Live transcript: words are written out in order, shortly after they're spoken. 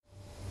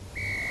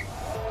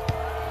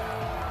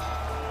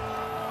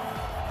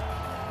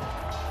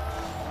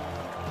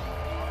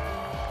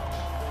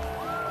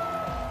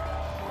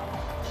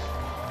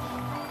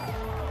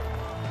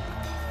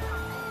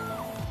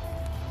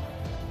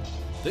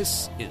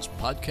This is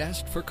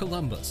Podcast for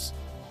Columbus.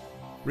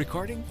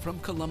 Recording from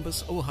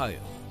Columbus, Ohio,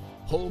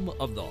 home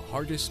of the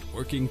hardest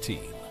working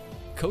team.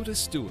 Coda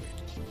Stewart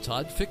and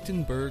Todd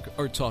Fichtenberg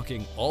are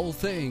talking all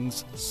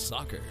things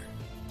soccer.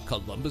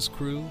 Columbus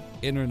Crew,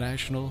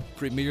 International,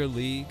 Premier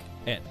League,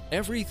 and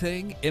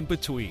everything in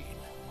between.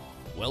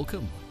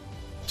 Welcome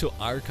to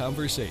our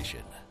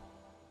conversation.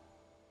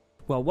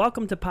 Well,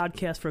 welcome to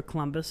Podcast for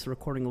Columbus,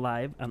 recording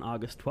live on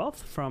August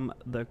 12th from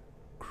the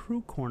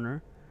Crew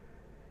Corner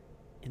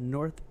in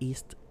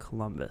Northeast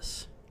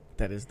Columbus.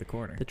 That is the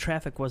corner. The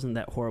traffic wasn't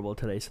that horrible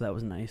today, so that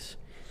was nice.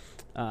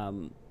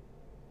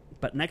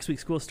 But next week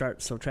school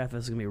starts, so traffic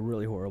is going to be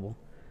really horrible.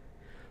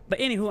 But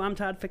anywho, I'm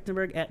Todd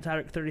Fichtenberg at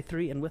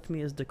Todrick33, and with me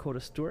is Dakota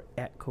Stewart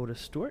at Coda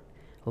Stewart.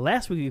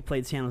 Last week we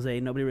played San Jose.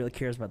 Nobody really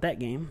cares about that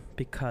game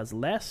because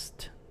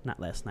not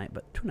last night,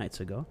 but 2 nights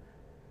ago.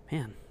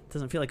 Man, it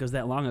doesn't feel like it was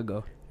that long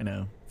ago. I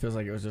know. Feels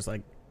like it was just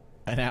like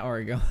an hour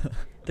ago.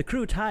 The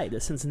Crew tied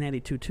at Cincinnati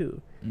 2-2,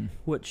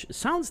 which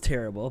sounds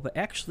terrible, but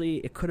actually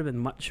it could have been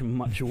much,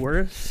 much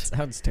worse.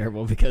 Sounds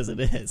terrible because it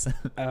is.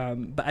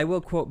 But I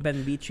will quote Ben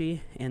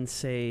Vici and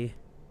say,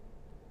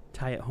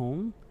 tie at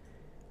home,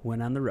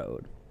 win on the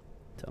road.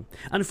 So,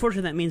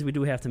 unfortunately, that means we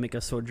do have to make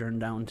a sojourn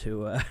down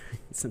to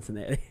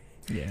Cincinnati.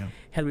 Yeah.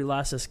 Had we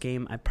lost this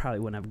game, I probably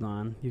wouldn't have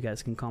gone. You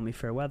guys can call me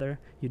fair weather.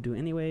 You do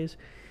anyways.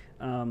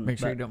 Make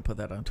sure you don't put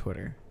that on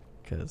Twitter,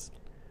 because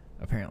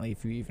apparently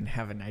if you even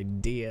have an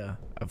idea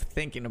of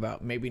thinking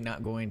about maybe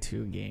not going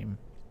to a game,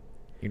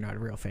 you're not a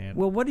real fan.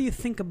 Well, what do you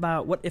think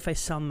about, what if I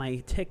sell my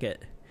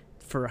ticket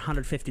for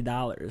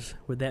 $150?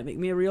 Would that make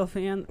me a real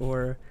fan,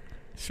 or?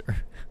 Sure.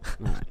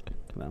 All right.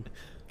 Well,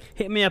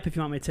 hit me up if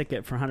you want my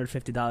ticket for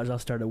 $150. I'll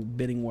start a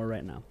bidding war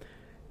right now.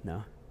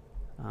 No.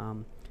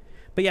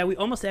 But yeah, we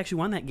almost actually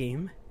won that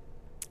game.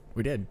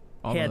 We did.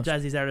 Almost.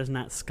 Had Jazzy Zardes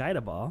not skied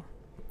a ball.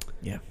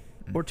 Yeah.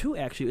 Or two,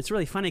 actually. It's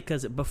really funny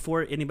because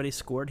before anybody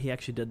scored, he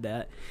actually did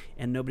that,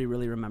 and nobody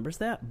really remembers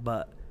that,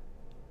 but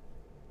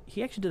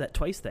he actually did that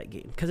twice that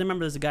game. Because I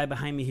remember there's a guy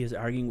behind me, he was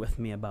arguing with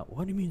me about,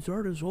 what do you mean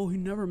Zardes? Oh, he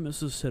never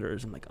misses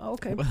sitters. I'm like, oh,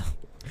 okay. Well,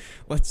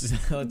 let's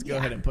go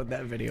ahead and put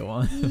that video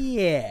on.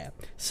 Yeah.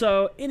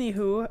 So,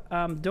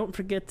 anywho, don't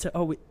forget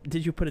to,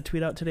 did you put a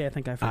tweet out today? I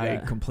think I forgot. I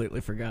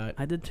completely forgot.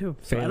 I did too.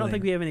 So I don't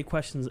think we have any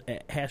questions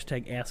at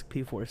hashtag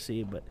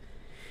AskP4C, but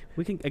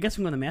I guess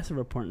we can go on the Massive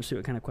Report and see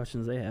what kind of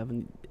questions they have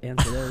and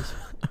answer those.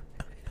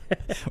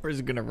 We're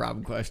just going to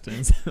rob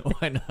questions.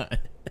 Why not?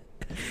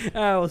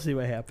 We'll see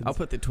what happens. I'll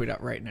put the tweet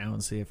out right now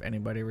and see if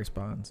anybody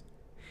responds.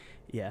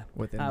 Yeah.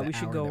 Within the we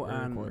should hour go that we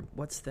on, record.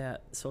 what's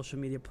that social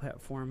media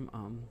platform?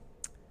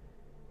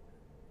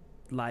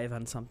 Live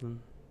on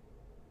something.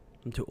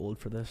 I'm too old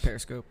for this.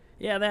 Periscope.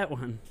 Yeah, that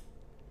one.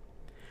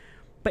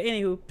 But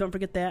anywho, don't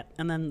forget that,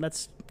 and then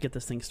let's get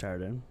this thing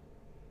started.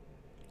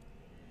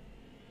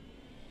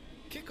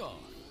 Kickoff.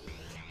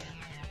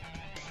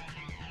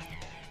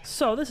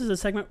 So this is a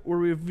segment where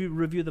we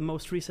review the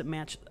most recent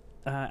match.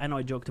 I know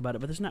I joked about it,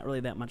 but there's not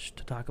really that much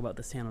to talk about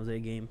the San Jose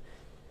game.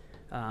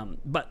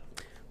 But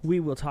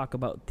we will talk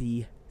about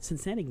the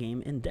Cincinnati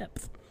game in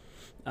depth.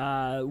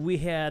 We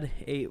had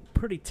a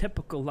pretty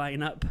typical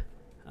lineup.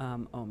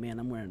 Oh man,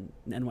 I'm wearing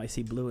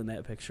NYC blue in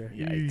that picture.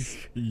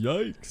 Yikes.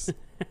 Yikes.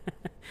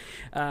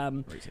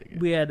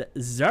 We had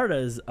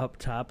Zardes up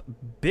top.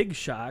 Big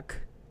shock.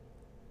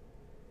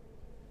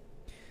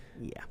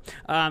 Yeah.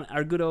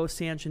 Argudo,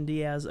 Sanch, and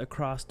Diaz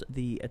across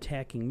the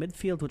attacking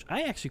midfield, which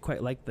I actually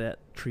quite like that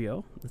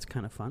trio. That's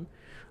kind of fun.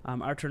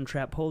 Archer and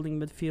Trapp holding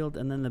midfield,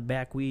 and then the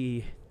back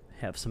we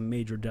have some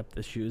major depth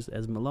issues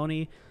as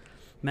Maloney,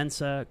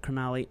 Mensah,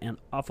 Crognali, and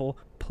Offal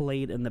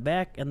played in the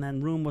back, and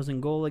then Room was in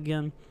goal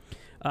again.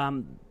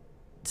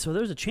 So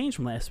there's a change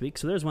from last week.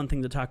 So there's one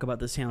thing to talk about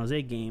the San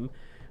Jose game.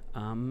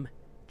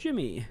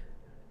 Jimmy.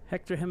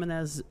 Hector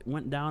Jimenez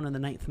went down in the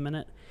 9th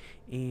minute,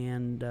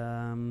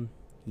 and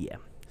yeah.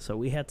 So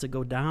we had to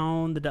go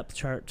down the depth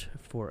chart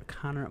for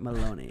Connor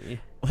Maloney.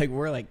 Like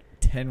we're like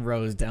 10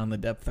 rows down the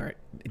depth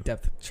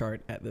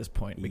chart at this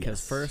point.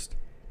 Because first,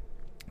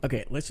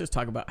 okay, let's just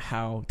talk about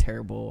how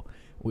terrible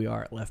we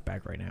are at left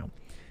back right now.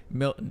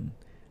 Milton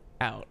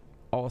out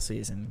all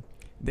season.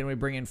 Then we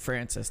bring in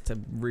Francis to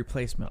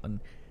replace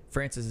Milton.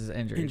 Francis is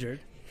injured.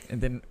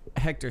 And then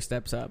Hector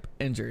steps up,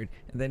 injured.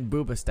 And then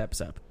Bouba steps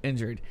up,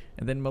 injured.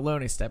 And then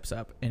Maloney steps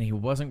up, and he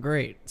wasn't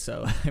great.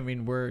 So, I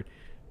mean, we're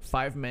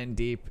 5 men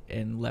deep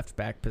in left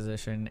back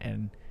position,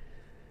 and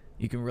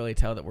you can really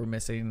tell that we're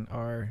missing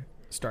our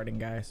starting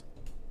guys.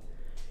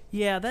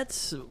 Yeah,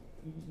 that's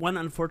one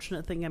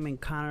unfortunate thing. I mean,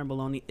 Connor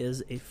Maloney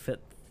is a 5th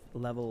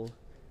level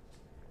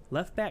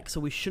left back, so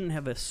we shouldn't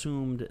have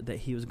assumed that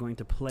he was going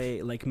to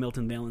play like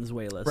Milton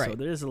Valenzuela. Right. So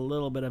there is a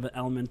little bit of an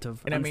element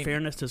of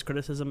unfairness to his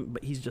criticism,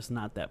 but he's just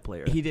not that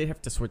player. He did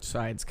have to switch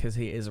sides because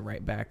he is a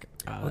right back.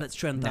 That's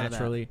true.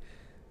 Naturally.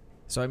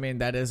 So, I mean,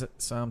 that is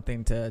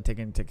something to take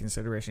into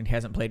consideration. He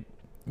hasn't played,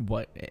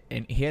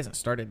 and he hasn't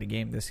started the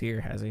game this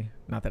year, has he?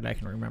 Not that I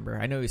can remember.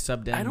 I know he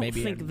subbed in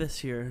maybe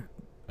this year.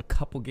 A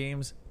couple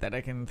games that I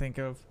can think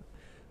of.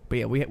 But,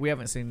 yeah, we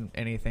haven't seen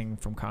anything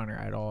from Connor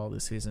at all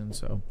this season,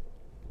 so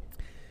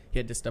he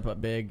had to step up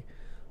big.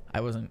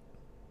 I wasn't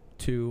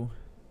too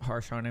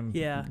harsh on him,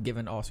 Yeah.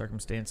 given all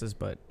circumstances.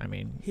 But I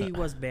mean, He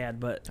was bad,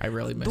 but I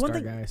really missed our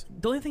guys.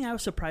 The only thing I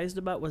was surprised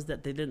about was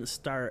that they didn't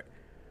start.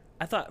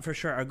 I thought for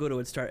sure Argudo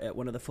would start at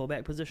one of the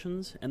fullback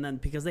positions, and then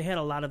because they had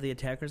a lot of the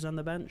attackers on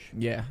the bench.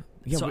 Yeah.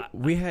 So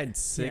we had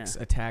 6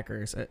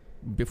 attackers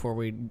before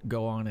we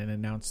go on and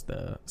announce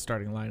the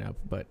starting lineup,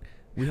 but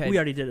we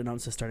already did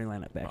announce the starting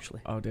lineup,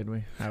 actually. Oh, did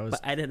we? But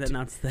I didn't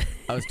announce that.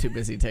 I was too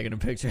busy taking a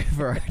picture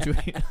for our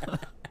tweet.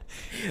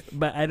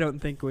 But I don't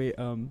think we.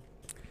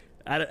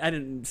 I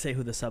didn't say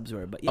who the subs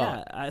were, but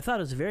yeah, I thought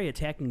it was a very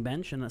attacking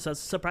bench, and so I was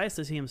surprised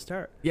to see him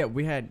start. Yeah,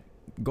 we had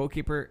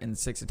goalkeeper and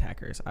 6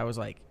 attackers. I was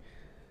like,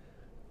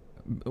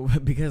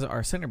 because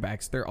our center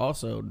backs, they're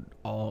also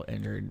all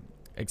injured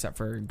except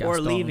for Gaston. Or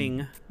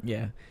leaving.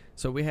 Yeah.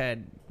 So we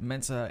had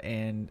Mensa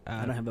and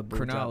I don't have a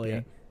blue drop Crognale,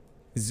 yet.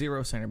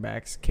 0 center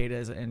backs. Keita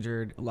is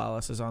injured.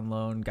 Lalas is on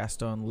loan.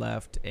 Gaston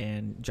left,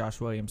 and Josh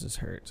Williams is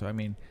hurt. So I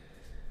mean,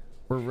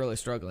 we're really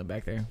struggling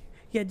back there.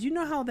 Yeah, do you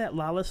know how that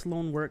Lalas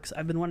loan works?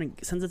 I've been wondering,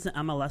 since it's an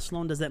MLS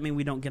loan, does that mean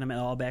we don't get him at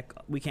all back?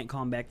 We can't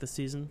call him back this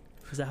season?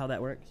 Is that how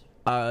that works?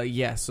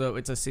 Yeah, so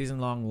it's a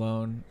season-long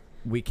loan.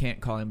 We can't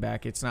call him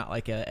back. It's not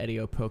like a Eddie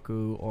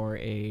Opoku or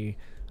a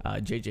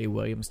J.J.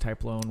 Williams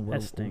type loan where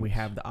we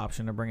have the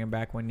option to bring him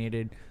back when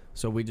needed.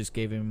 So we just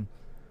gave him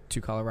to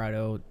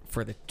Colorado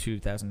for the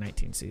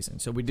 2019 season.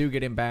 So we do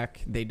get him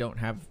back. They don't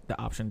have the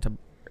option to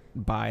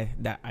buy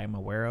that I'm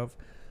aware of.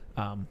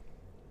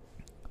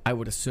 I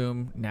would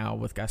assume now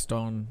with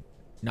Gaston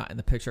not in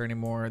the picture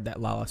anymore that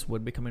Lalas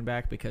would be coming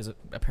back because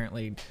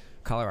apparently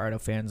Colorado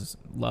fans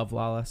love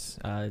Lalas.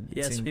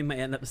 Yes, he might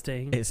end up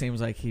staying. It seems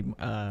like he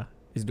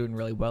is doing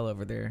really well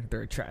over there.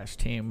 They're a trash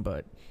team,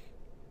 but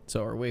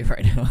so are we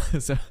right now.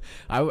 So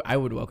I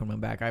would welcome him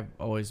back. I've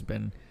always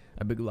been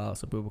a big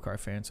Lalas Abubakar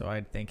fan, so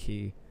I think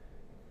he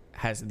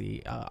has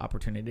the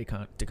opportunity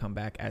to come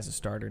back as a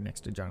starter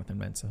next to Jonathan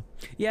Mensah.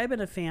 Yeah, I've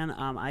been a fan.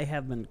 I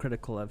have been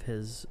critical of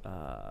his...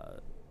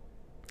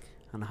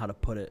 I don't know how to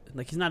put it.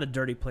 Like, he's not a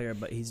dirty player,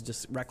 but he's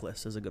just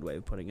reckless is a good way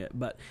of putting it.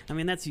 But, I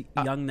mean, that's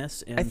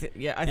youngness. And, I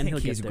think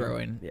he's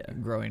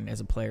growing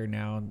as a player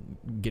now,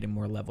 getting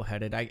more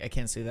level-headed. I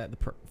can't see that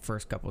the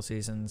first couple of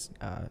seasons,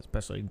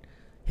 especially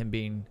him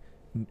being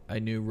a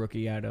new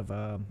rookie out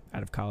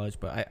of college.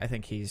 But I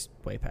think he's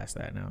way past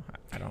that now.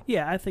 I don't.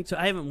 Yeah, I think so.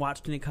 I haven't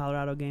watched any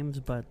Colorado games,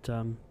 but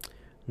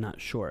not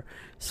sure.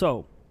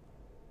 So,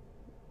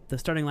 the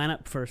starting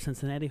lineup for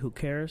Cincinnati, who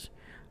cares?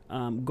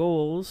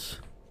 Goals...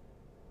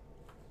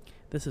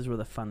 This is where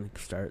the fun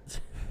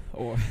starts.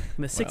 In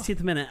the 60th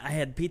minute, I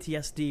had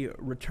PTSD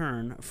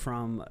return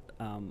from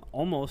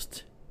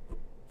almost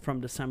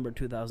from December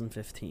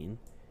 2015.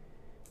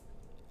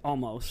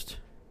 Almost.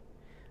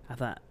 I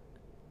thought,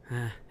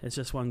 it's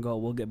just one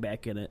goal. We'll get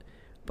back in it.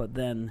 But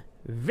then,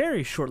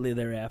 very shortly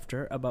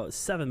thereafter, about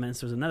 7 minutes,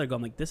 there's another goal.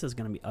 I'm like, this is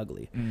going to be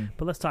ugly.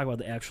 But let's talk about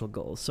the actual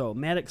goals. So,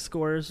 Maddox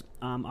scores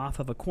off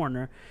of a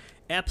corner.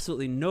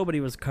 Absolutely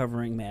nobody was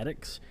covering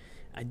Maddox.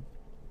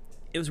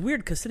 It was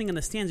weird because sitting in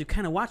the stands, you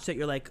kind of watched it.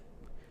 You're like,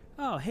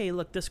 oh, hey,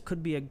 look, this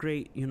could be a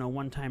great,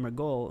 one-timer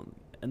goal.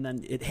 And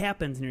then it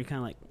happens, and you're kind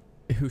of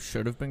like... Who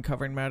should have been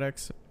covering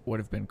Maddox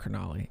would have been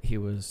Crognale. He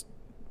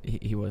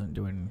wasn't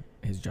doing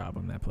his job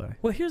on that play.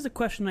 Well, here's the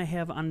question I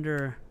have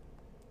under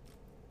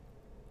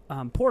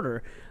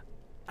Porter.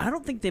 I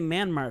don't think they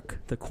man-mark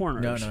the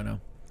corners. No.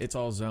 It's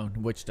all zone,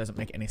 which doesn't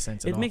make any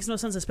sense at all. It makes no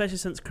sense, especially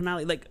since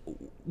Crognale... Like,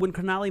 when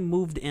Crognale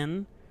moved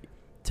in...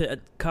 to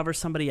cover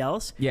somebody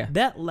else,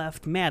 that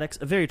left Maddox,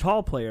 a very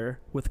tall player,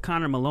 with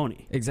Connor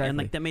Maloney. Exactly.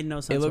 And that made no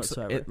sense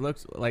whatsoever. It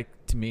looks like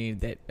to me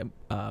that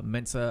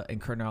Mensah and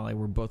Crognale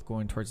were both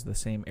going towards the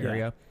same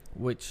area,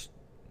 which,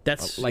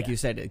 that's you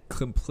said, it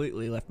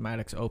completely left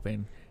Maddox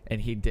open, and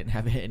he didn't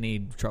have any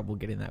trouble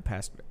getting that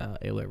past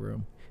Eloy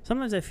Room.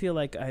 Sometimes I feel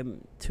like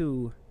I'm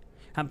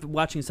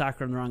watching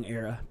soccer in the wrong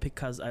era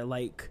because I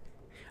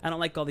don't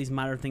like all these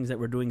modern things that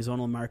we're doing,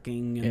 zonal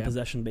marking and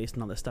possession-based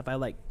and all this stuff.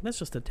 Let's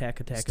just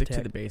attack. Stick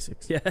to the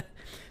basics. Yeah.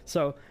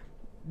 So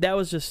that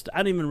was just, I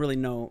don't even really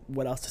know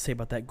what else to say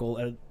about that goal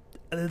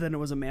other than it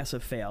was a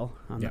massive fail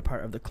on the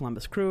part of the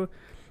Columbus Crew.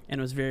 And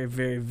it was very,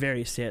 very,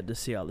 very sad to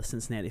see all the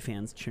Cincinnati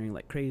fans cheering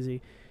like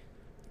crazy.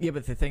 Yeah,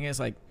 but the thing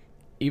is,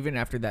 even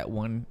after that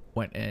one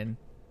went in,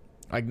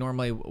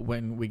 normally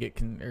when we get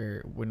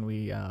when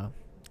we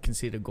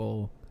concede a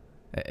goal,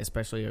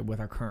 especially with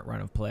our current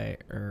run of play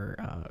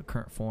or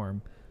current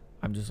form,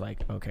 I'm just like,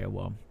 okay,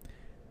 well,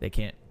 they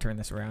can't turn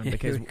this around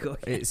because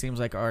it seems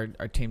like our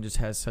team just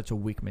has such a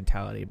weak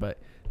mentality. But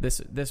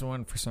this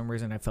one, for some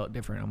reason, I felt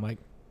different. I'm like,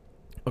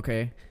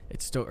 okay,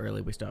 it's still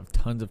early. We still have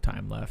tons of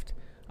time left.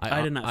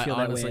 I did not feel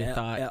that way at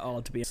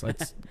all, to be honest.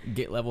 Let's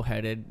get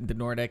level-headed. The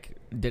Nordic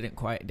didn't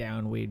quiet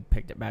down. We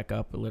picked it back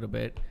up a little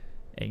bit,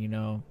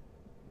 and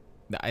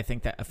I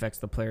think that affects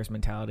the players'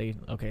 mentality.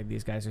 Okay,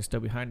 these guys are still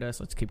behind us.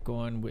 Let's keep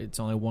going. It's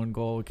only one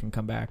goal. We can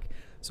come back.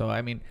 So,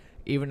 I mean,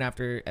 even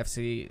after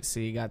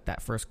FCC got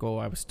that first goal,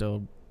 I was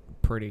still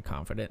pretty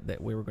confident that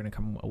we were going to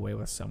come away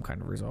with some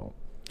kind of result.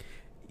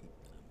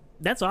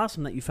 That's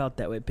awesome that you felt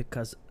that way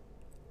because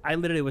I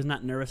literally was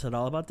not nervous at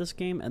all about this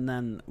game. And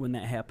then when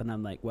that happened,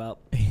 I'm like, well,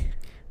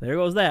 there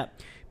goes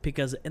that.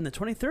 Because in the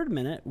 23rd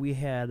minute, we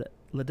had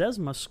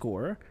Ledesma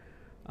score.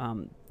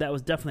 That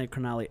was definitely a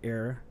Crognale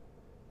error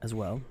as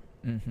well.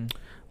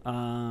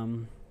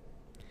 Mm-hmm.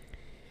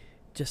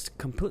 Just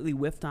completely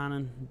whiffed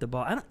on the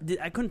ball.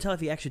 I couldn't tell if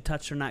he actually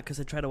touched or not because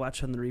I tried to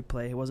watch on the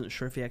replay. I wasn't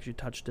sure if he actually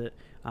touched it.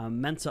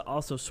 Mensah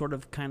also sort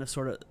of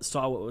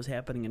saw what was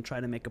happening and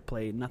tried to make a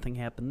play. Nothing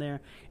happened there.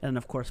 And then,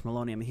 of course,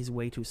 Maloney. I mean, he's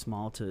way too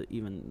small to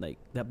even, like,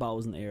 that ball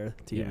was in the air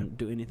to even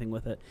do anything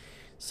with it.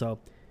 So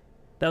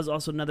that was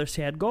also another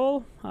sad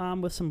goal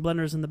with some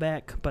blunders in the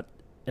back. But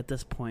at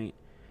this point,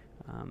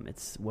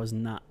 it was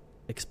not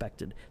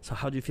expected. So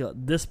how do you feel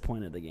at this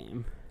point of the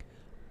game?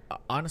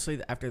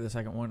 Honestly, after the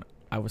second one,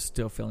 I was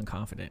still feeling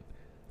confident.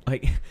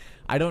 Like,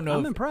 I don't know.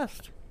 I'm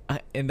impressed.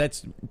 And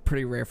that's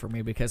pretty rare for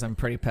me because I'm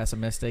pretty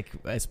pessimistic,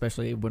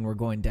 especially when we're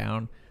going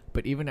down.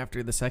 But even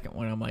after the second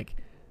one, I'm like,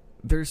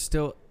 there's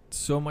still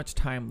so much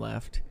time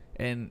left.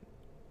 And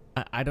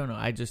I don't know.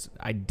 I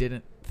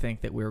didn't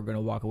think that we were going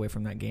to walk away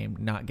from that game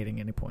not getting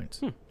any points.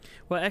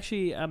 Well,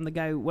 actually,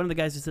 one of the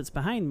guys who sits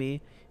behind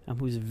me,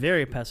 who's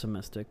very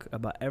pessimistic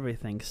about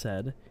everything,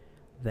 said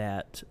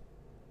that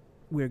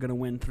we're going to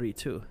win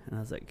 3-2. And I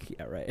was like,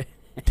 yeah, right.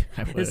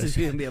 This is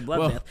going to be a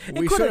bloodbath.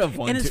 Well, we should have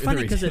won. And it's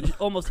funny because it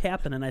almost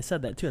happened, and I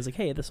said that too. I was like,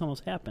 hey, this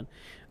almost happened.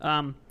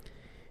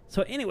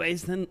 So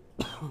anyways, then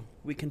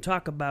we can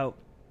talk about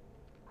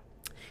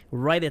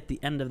right at the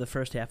end of the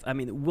first half. I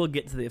mean, we'll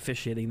get to the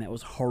officiating. That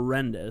was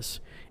horrendous,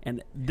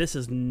 and this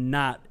is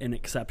not an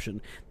exception.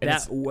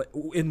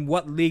 In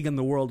what league in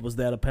the world was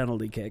that a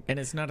penalty kick? And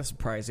it's not a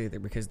surprise either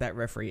because that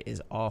referee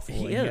is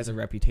awful. He has a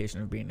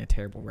reputation of being a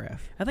terrible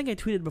ref. I think I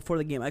tweeted before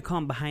the game. I call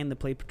him behind the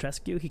plate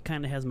Petrescu. He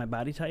kind of has my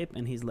body type,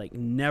 and he's like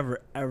never,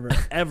 ever,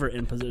 ever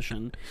in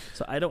position.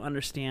 So I don't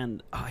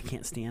understand. Oh, I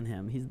can't stand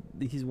him.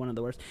 He's one of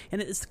the worst.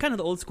 And it's kind of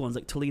the old school ones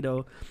like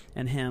Toledo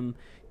and him.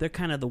 They're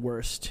kind of the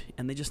worst,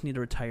 and they just need to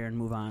retire and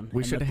move on.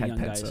 We should have had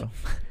Penso.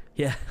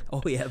 Yeah.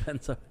 Oh, yeah,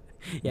 Penso.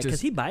 Yeah,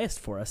 because he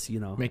biased for us, you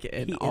know. Make it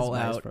an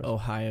all-out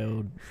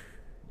Ohio.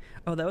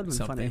 Oh, that would have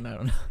been funny. I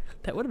don't know.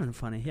 That would have been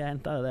funny. Yeah, I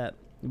hadn't thought of that.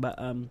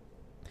 But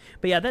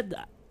yeah,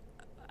 that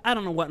I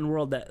don't know what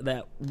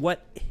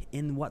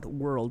in what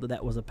world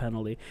that was a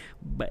penalty.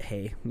 But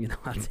hey, you know,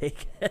 I'll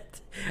take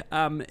it.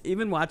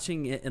 Even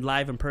watching it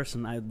live in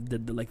person, I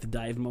did the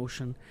dive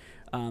motion.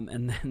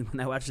 And then when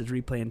I watched his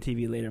replay on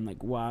TV later, I'm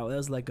like, wow, that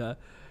was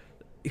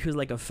he was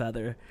like a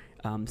feather.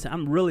 So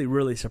I'm really,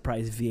 really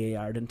surprised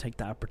VAR didn't take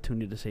the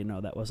opportunity to say, no,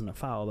 that wasn't a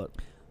foul, but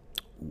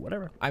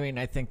whatever. I mean,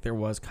 I think there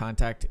was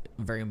contact,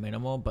 very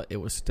minimal, but it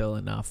was still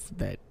enough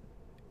that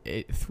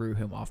it threw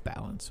him off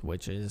balance,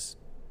 which is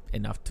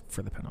enough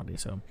for the penalty.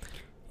 So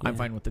yeah. I'm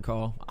fine with the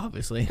call,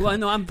 obviously. Well,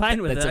 no, I'm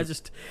fine with it.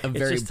 It's a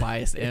very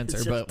biased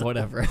answer, but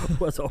whatever. It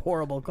was a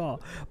horrible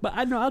call. But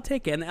I know I'll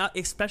take it, and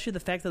especially the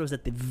fact that it was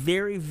at the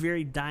very,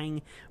 very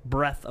dying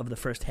breath of the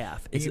first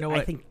half. You know what?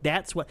 I think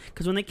that's what,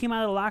 because when they came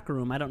out of the locker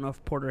room, I don't know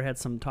if Porter had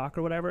some talk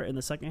or whatever in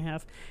the second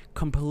half.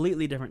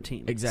 Completely different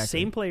team. Exactly.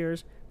 Same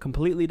players,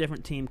 completely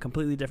different team,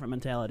 completely different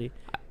mentality.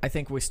 I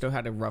think we still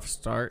had a rough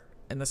start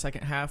in the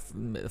second half.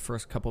 The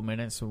first couple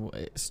minutes,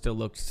 it still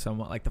looked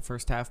somewhat like the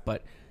first half,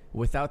 but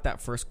without that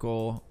first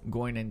goal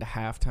going into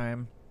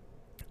halftime,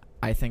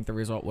 I think the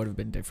result would have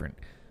been different.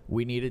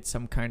 We needed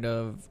some kind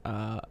of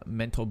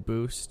mental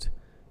boost,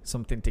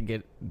 something to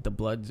get the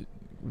blood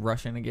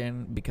rushing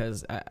again,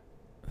 because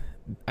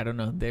I don't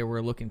know, they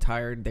were looking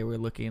tired. They were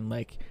looking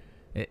like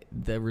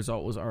the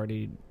result was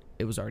already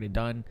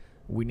done.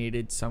 We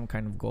needed some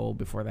kind of goal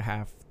before the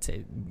half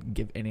to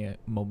give any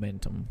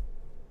momentum.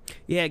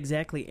 Yeah,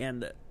 exactly,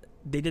 and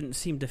they didn't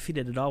seem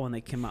defeated at all when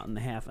they came out in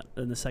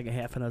the second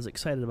half, and I was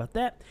excited about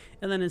that.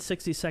 And then in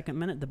 62nd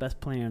minute, the best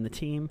player on the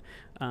team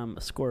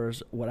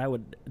scores what I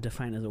would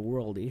define as a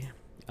worldie.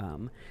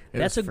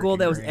 That's a goal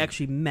that was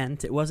actually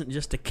meant. It wasn't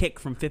just a kick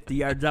from 50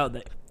 yards out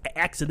that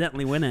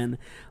accidentally went in.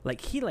 Like,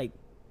 he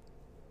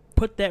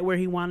put that where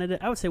he wanted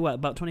it. I would say,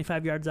 about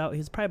 25 yards out?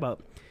 He's probably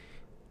about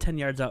 10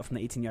 yards out from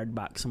the 18-yard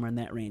box, somewhere in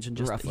that range. And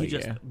roughly,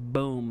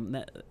 boom.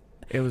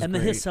 It was and great.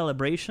 then his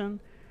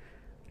celebration.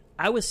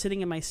 I was sitting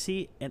in my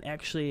seat and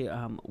actually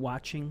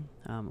watching.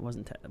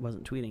 Wasn't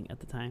tweeting at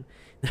the time.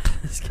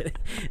 Just kidding.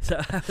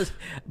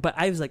 But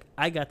I was like,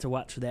 I got to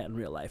watch that in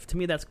real life. To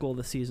me, that's goal of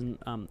the season.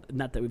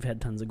 Not that we've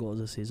had tons of goals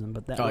this season,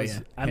 but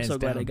I'm so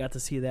glad I got to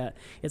see that.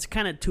 It's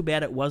kind of too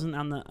bad it wasn't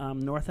on the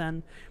north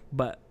end,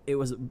 but it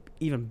was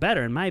even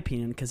better in my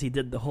opinion because he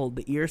did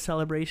the ear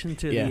celebration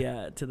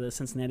to the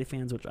Cincinnati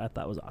fans, which I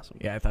thought was awesome.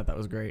 Yeah, I thought that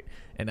was great,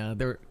 and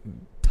there were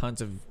tons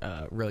of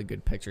really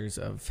good pictures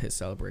of his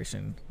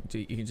celebration.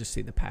 You can just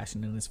see the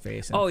passion in his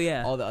face. And oh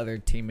yeah, all the other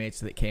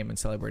teammates that came and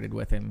celebrated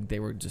with him, they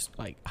were just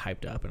like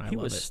hyped up, and he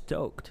was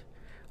stoked.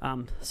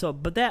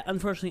 But that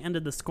unfortunately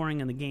ended the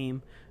scoring in the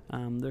game.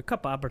 There were a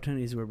couple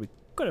opportunities where we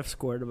could have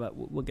scored, but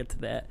we'll get to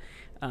that.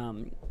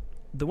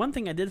 The one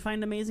thing I did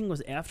find amazing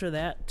was after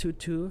that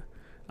 2-2,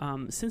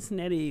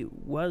 Cincinnati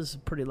was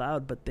pretty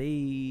loud, but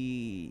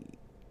they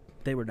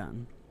were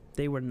done.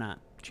 They were not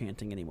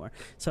chanting anymore.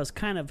 So I was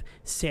kind of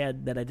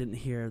sad that I didn't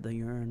hear the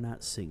 "You're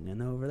not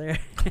singing over there."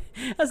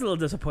 I was a little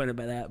disappointed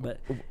by that, but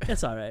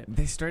it's all right.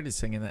 They started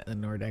singing that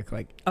in the Nordic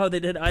like Oh, they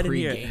did. I didn't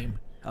hear it. Pre-game.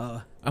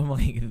 Oh, I'm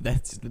like,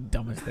 that's the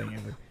dumbest thing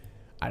ever.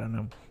 I don't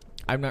know.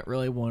 I'm not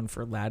really one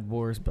for Lad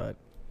Wars, but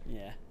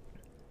yeah.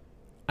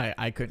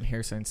 I couldn't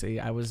hear Sensei.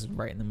 I was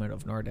right in the middle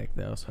of Nordic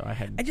though, so I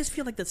had. I just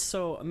feel like that's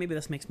so. Maybe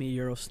this makes me a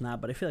Euro snob,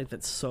 but I feel like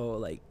that's so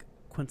like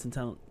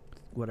quintessential,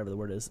 whatever the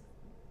word is,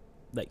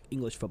 like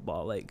English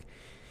football. Like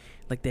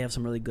they have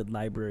some really good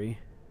library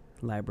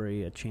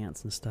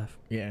chants and stuff.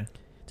 Yeah.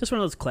 Just one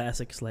of those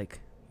classics. Like,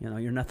 you know,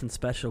 you're nothing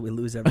special. We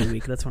lose every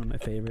week. That's one of my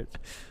favorites.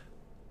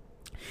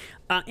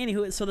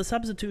 Anywho, so the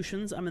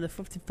substitutions. I'm in the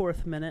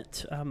 54th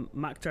minute.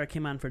 Mokhtar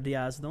came on for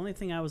Diaz. The only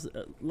thing I was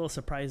a little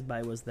surprised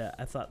by was that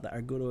I thought that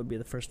Argudo would be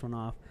the first one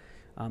off.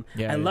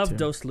 I love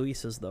Dos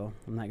Luises, though.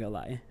 I'm not going to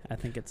lie. I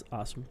think it's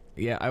awesome.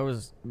 Yeah, I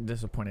was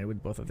disappointed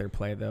with both of their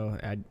play, though.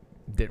 I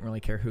didn't really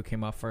care who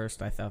came off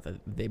first. I thought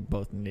that they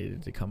both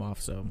needed to come off,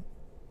 so.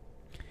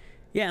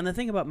 Yeah, and the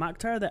thing about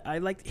Mokhtar that I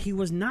liked, he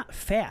was not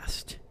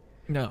fast.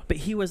 No. But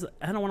he was,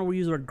 I don't want to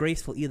use the word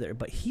graceful either,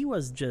 but he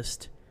was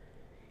just...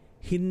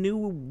 He knew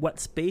what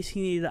space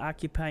he needed to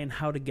occupy and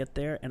how to get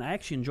there, and I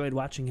actually enjoyed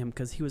watching him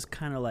because he was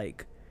kind of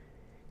like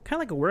a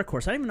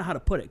workhorse. I don't even know how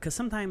to put it, because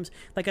sometimes,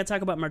 like I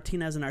talk about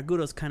Martinez and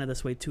Argudo's kind of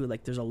this way too.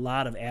 Like there's a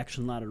lot of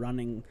action, a lot of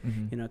running,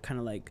 you know, kind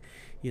of like,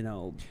 you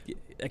know,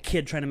 a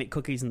kid trying to make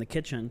cookies in the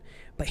kitchen.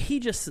 But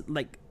he just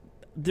like,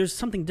 there's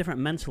something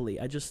different mentally.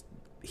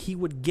 He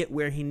would get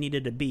where he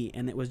needed to be,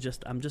 and it was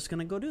just, I'm just going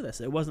to go do this.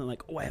 It wasn't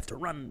like, I have to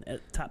run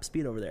at top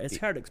speed over there. It's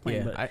hard to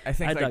explain, but I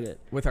think I dug it.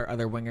 With our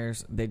other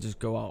wingers, they just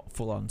go out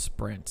full-on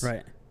sprints.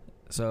 Right.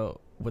 So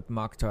with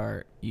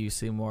Mokhtar, you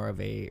see more of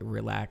a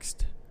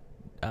relaxed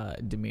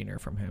demeanor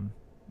from him,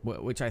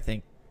 which I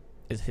think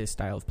is his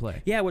style of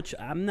play. Yeah, which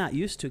I'm not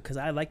used to because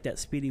I like that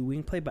speedy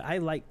wing play, but I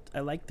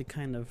like the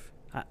kind of,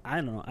 I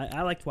don't know,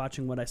 I liked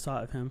watching what I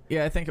saw of him.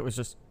 Yeah, I think it was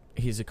just,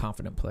 he's a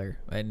confident player,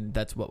 and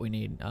that's what we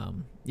need.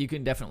 You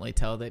can definitely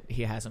tell that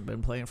he hasn't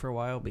been playing for a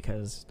while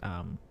because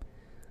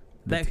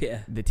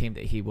the team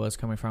that he was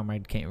coming from, I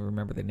can't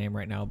remember the name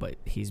right now, but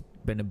he's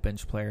been a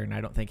bench player, and I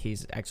don't think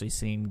he's actually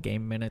seen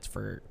game minutes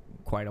for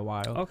quite a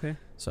while. Okay.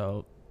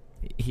 So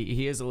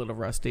he is a little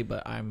rusty,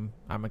 but I'm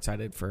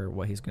excited for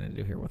what he's going to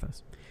do here with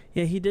us.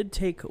 Yeah, he did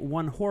take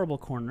one horrible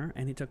corner,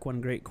 and he took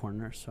one great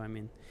corner, so I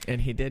mean...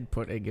 And he did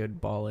put a good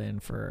ball in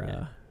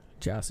for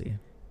Jossie.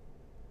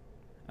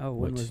 Oh,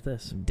 when was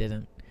this?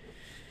 Didn't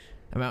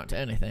amount to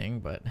anything,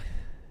 but...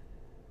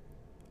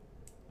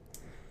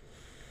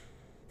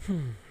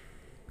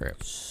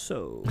 Great.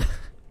 So...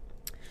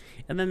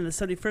 And then in the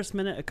 71st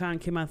minute, Akan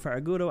came on for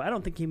Argudo. I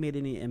don't think he made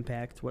any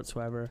impact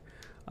whatsoever.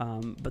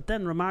 But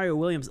then Romario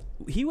Williams,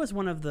 he was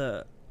one of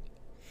the...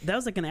 That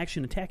was like an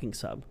action attacking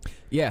sub.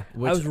 Yeah. I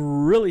was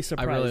really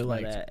surprised really by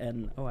liked. that.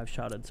 And, I've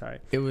shouted, sorry.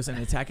 It was an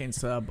attacking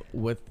sub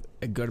with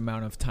a good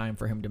amount of time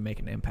for him to make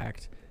an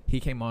impact. He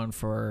came on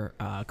for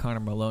Connor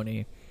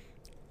Maloney.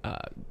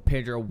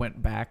 Pedro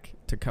went back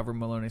to cover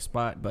Maloney's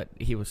spot, but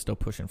he was still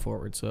pushing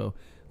forward. So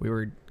we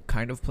were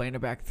kind of playing a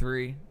back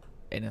three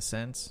in a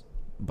sense,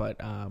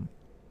 but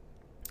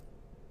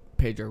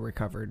Pedro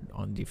recovered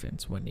on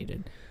defense when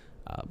needed.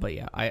 But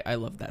yeah, I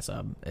love that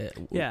sub.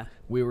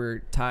 We were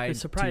tied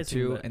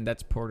 2-2, and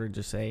that's Porter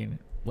just saying,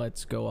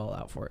 let's go all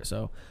out for it.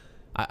 So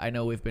I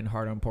know we've been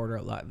hard on Porter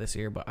a lot this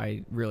year, but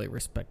I really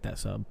respect that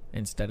sub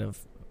instead of...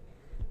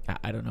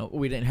 I don't know.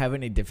 We didn't have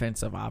any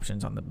defensive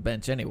options on the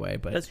bench anyway,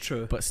 but that's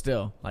true. But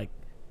still, like,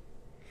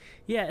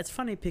 yeah, it's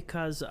funny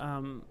because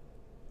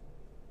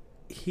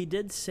he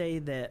did say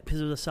that because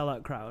it was a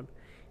sellout crowd.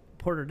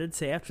 Porter did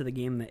say after the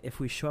game that if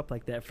we show up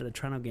like that for the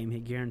Toronto game, he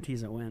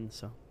guarantees a win.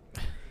 So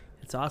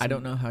it's awesome. I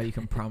don't know how you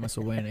can promise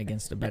a win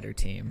against a better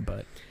team,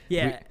 but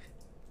yeah,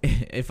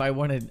 if I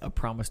wanted a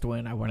promised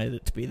win, I wanted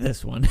it to be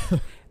this one.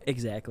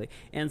 Exactly.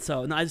 And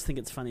so, no, I just think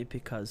it's funny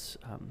because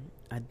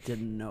I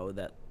didn't know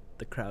that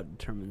the crowd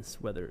determines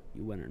whether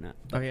you win or not.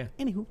 Oh, yeah.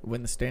 Anywho.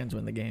 Win the stands,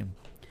 win the game.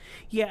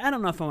 Yeah, I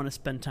don't know if I want to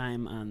spend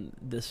time on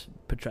this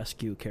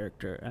Petrescu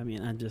character. I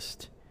mean, I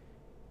just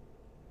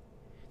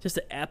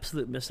an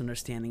absolute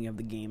misunderstanding of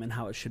the game and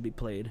how it should be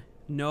played.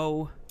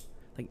 No,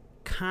 like,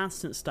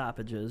 constant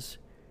stoppages.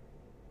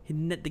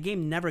 The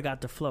game never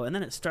got to flow, and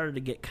then it started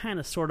to get kind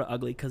of sort of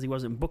ugly because he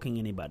wasn't booking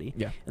anybody.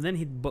 Yeah. And then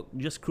he'd book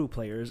just crew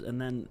players, and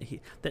then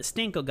that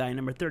Stanko guy,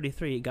 number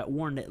 33, got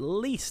warned at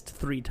least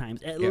 3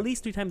 times. At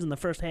least 3 times in the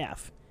first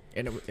half.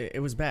 And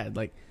it was bad.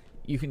 Like,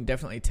 you can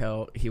definitely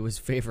tell he was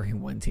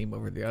favoring one team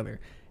over the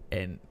other.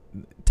 And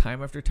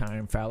time after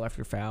time, foul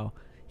after foul,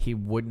 he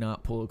would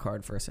not pull a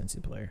card for a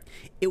Cincy player.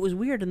 It was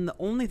weird, and the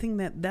only thing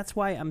that's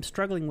why I'm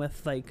struggling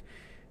with, like,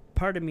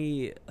 part of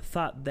me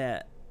thought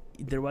that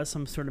there was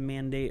some sort of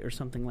mandate or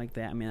something like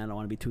that. I mean, I don't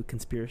want to be too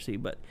conspiracy,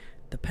 but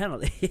the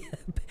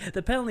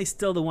penalty's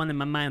still the one in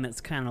my mind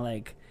that's kind of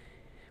like,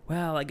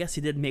 well, I guess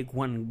he did make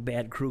one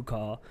bad crew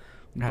call,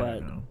 but I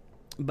don't know.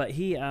 But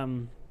he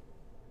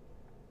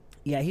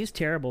he's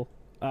terrible.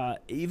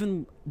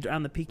 Even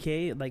on the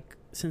PK, like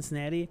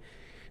Cincinnati,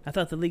 I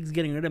thought the league's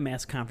getting rid of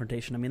mass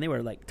confrontation. I mean, they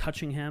were like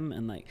touching him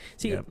and like,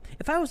 see, Yep.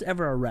 if I was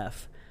ever a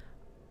ref,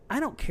 I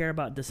don't care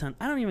about dissent.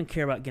 I don't even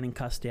care about getting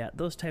cussed at.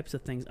 Those types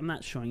of things. I'm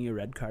not showing you a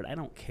red card. I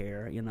don't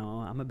care. You know,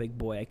 I'm a big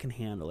boy. I can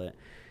handle it.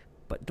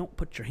 But don't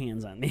put your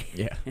hands on me.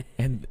 Yeah,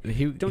 and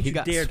he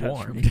got dare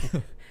swarmed. touch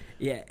me.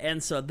 Yeah,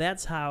 and so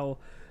that's how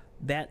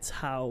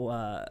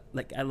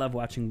like I love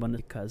watching Bundesliga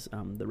because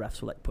the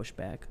refs will like push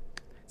back.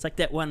 It's like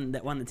that one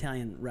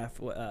Italian ref,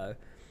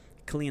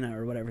 Kalina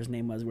or whatever his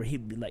name was, where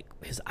he'd be like,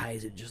 his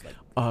eyes would just like.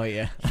 Oh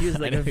yeah, He was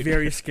like a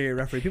very scary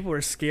referee. People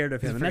were scared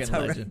of him, and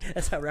legend.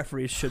 that's how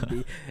referees should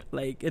be.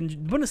 Like in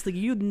Bundesliga,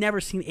 you've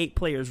never seen 8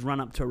 players run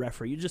up to a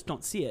referee. You just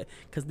don't see it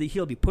because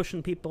he'll be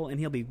pushing people and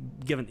he'll be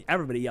giving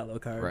everybody yellow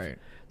cards. right.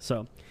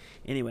 So,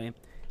 anyway,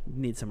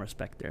 need some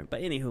respect there.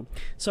 But anywho,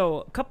 so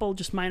a couple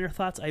just minor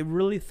thoughts. I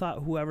really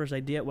thought whoever's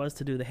idea it was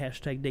to do the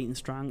hashtag Dayton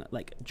Strong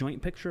like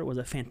joint picture was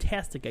a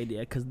fantastic idea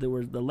because there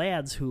were the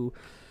lads who.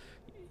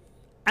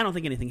 I don't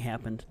think anything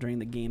happened during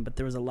the game, but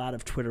there was a lot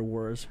of Twitter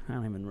wars.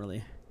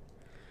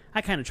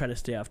 I kind of try to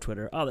stay off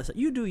Twitter. All this,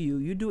 you do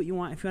what you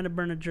want. If you want to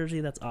burn a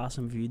jersey, that's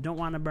awesome. If you don't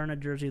want to burn a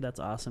jersey, that's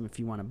awesome. If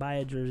you want to buy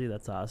a jersey,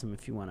 that's awesome.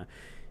 If you want to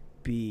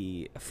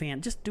be a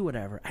fan, just do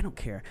whatever. I don't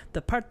care.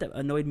 The part that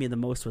annoyed me the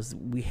most was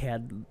we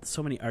had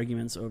so many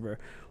arguments over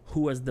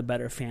who was the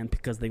better fan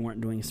because they weren't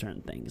doing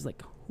certain things.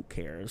 Like, who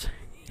cares?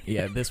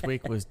 Yeah, this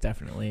week was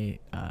definitely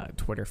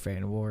Twitter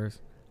fan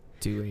wars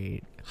to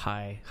a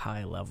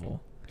high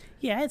level.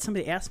 Yeah, I had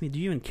somebody ask me, do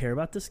you even care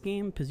about this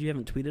game because you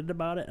haven't tweeted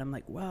about it? I'm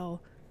like,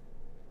 well,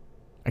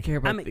 I care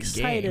about I'm the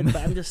excited, game.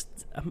 but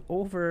I'm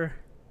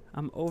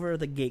over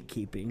the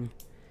gatekeeping.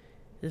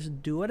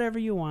 Just do whatever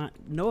you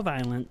want. No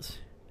violence.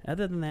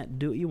 Other than that,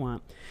 do what you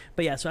want.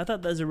 But yeah, so I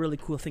thought that was a really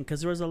cool thing because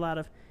there was a lot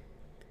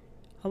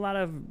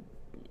of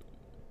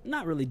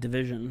not really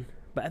division,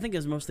 but I think it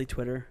was mostly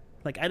Twitter.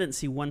 Like, I didn't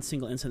see one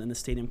single incident in the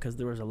stadium because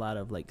there was a lot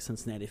of like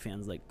Cincinnati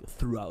fans like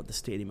throughout the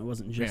stadium. It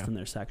wasn't just in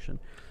their section.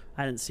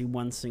 I didn't see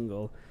one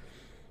single,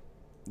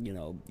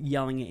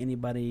 yelling at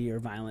anybody or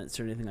violence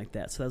or anything like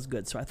that. So that was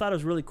good. So I thought it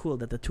was really cool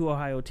that the 2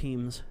 Ohio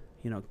teams,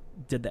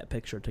 did that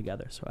picture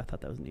together. So I thought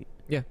that was neat.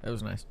 Yeah, that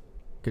was nice.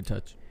 Good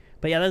touch.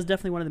 But yeah, that was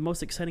definitely one of the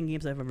most exciting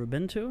games I've ever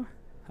been to.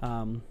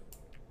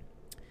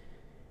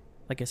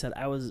 Like I said,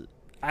 I was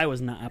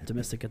not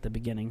optimistic at the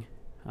beginning.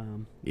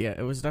 Yeah,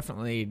 it was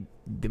definitely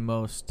the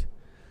most,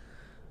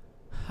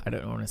 I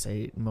don't want to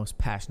say most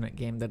passionate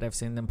game that I've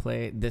seen them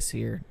play this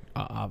year,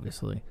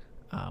 obviously.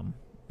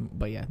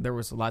 But yeah, there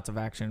was lots of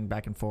action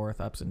back and forth,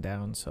 ups and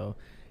downs. So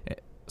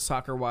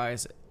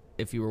soccer-wise,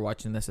 if you were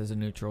watching this as a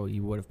neutral,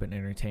 you would have been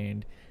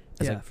entertained.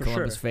 As a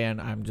Columbus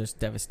fan, I'm just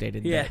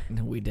devastated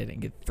that we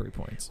didn't get 3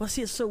 points. Well,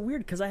 see, it's so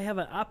weird because I have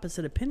an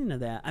opposite opinion of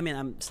that. I mean,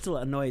 I'm still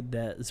annoyed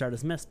that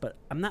Zardes missed, but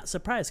I'm not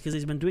surprised because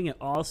he's been doing it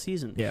all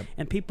season. Yeah.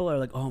 And people are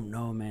like, oh,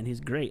 no, man,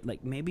 he's great.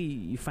 Like, maybe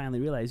you finally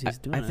realize he's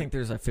doing it. I think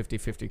there's a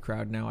 50-50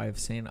 crowd now. I've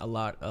seen a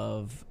lot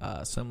of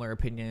similar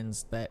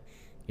opinions that,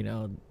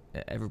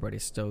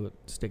 everybody's still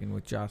sticking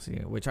with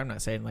Jossie, which I'm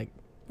not saying, like,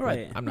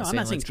 right. I'm not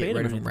saying let's get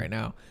rid of him right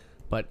now.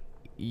 But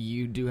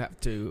you do have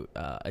to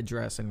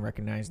address and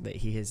recognize that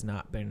he has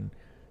not been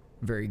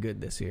very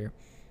good this year.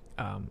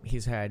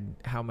 He's had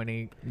how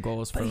many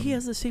goals? But he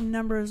has the same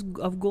number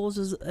of goals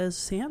as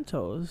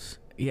Santos.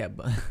 Yeah,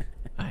 but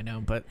I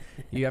know. But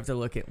you have to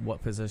look at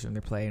what position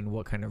they're playing,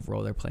 what kind of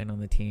role they're playing on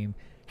the team,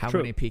 how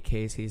many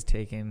PKs he's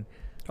taken.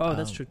 Oh,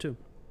 that's true too.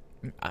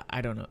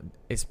 I don't know.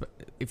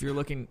 If you're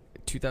looking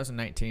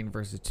 2019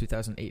 versus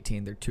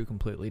 2018, they're two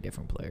completely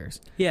different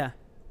players. Yeah,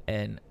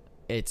 and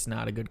it's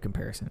not a good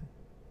comparison.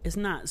 It's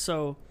not.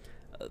 So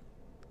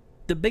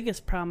the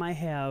biggest problem I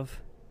have,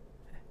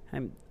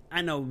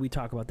 I know we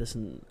talk about this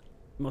and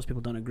most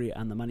people don't agree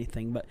on the money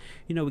thing, but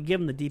we give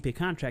them the DP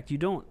contract. You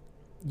don't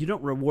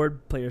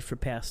reward players for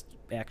past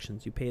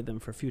actions. You pay them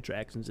for future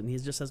actions, and he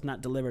just has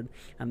not delivered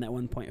on that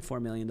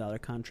 $1.4 million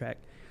contract.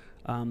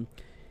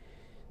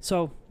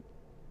 So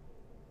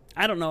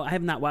I don't know. I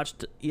have not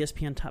watched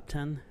ESPN Top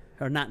 10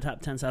 or not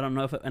Top 10, so I don't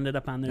know if it ended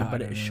up on there,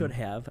 but it should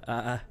have.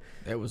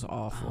 It was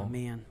awful. Oh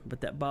man!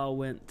 But that ball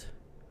went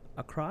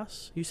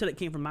across. You said it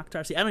came from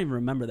Mokhtar. See, I don't even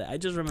remember that. I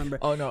just remember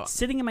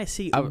sitting in my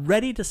seat,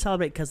 ready to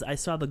celebrate because I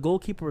saw the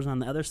goalkeeper was on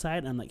the other side.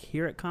 And I'm like,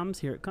 here it comes,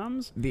 here it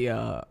comes.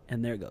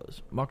 And there it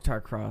goes.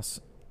 Mokhtar cross.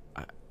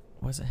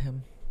 Was it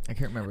him? I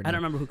can't remember. I don't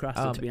remember who crossed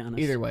it, to be honest.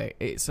 Either way,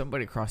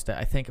 somebody crossed it.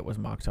 I think it was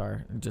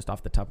Mokhtar, just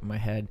off the top of my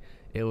head.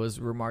 It was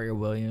Romario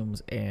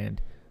Williams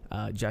and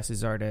Jossie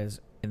Zardes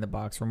in the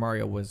box.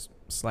 Romario was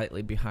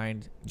slightly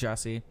behind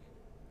Jossie.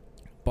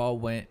 Ball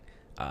went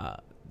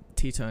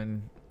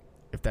Teton,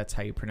 if that's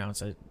how you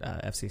pronounce it,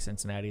 FC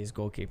Cincinnati's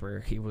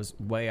goalkeeper. He was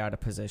way out of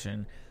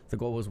position. The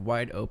goal was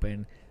wide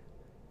open,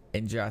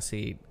 and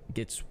Jossie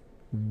gets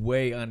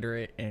way under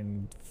it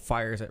and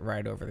fires it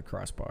right over the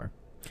crossbar.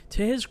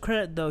 To his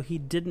credit, though, he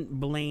didn't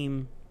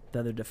blame the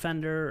other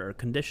defender or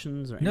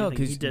conditions or anything. No,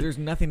 because there's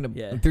nothing to.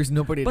 Yeah. There's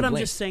nobody. But to I'm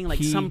blame. just saying,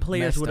 like some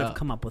players would have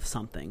come up with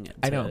something.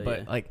 I know,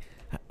 but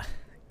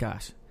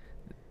gosh,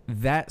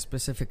 that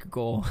specific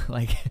goal,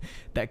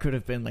 that could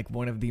have been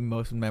one of the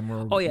most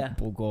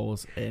memorable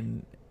goals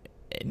in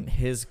in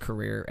his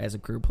career as a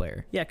Crew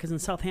player. Yeah, because in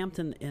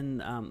Southampton,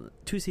 in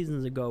 2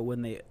 seasons ago,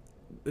 when it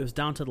was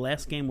down to the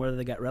last game whether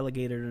they got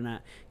relegated or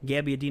not,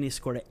 Gabbiadini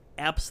scored an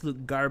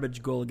absolute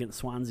garbage goal against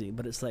Swansea,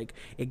 but it's like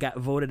it got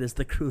voted as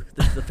the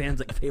fans'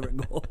 like favorite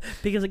goal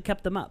because it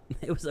kept them up.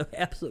 It was an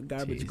absolute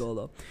garbage goal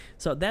though.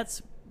 So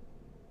that's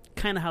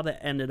kind of how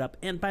that ended up.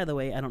 And by the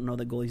way, I don't know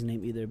the goalie's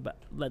name either, but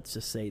let's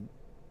just say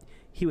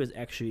he was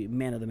actually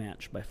man of the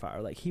match by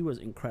far. Like, he was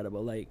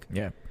incredible. Like,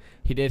 yeah,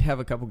 he did have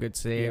a couple good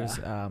saves.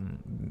 Yeah.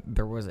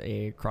 There was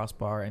a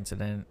crossbar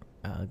incident.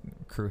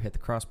 Crew hit the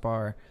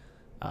crossbar.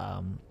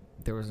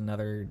 There was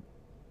another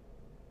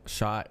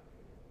shot.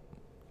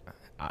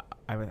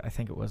 I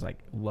think it was like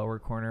lower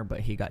corner,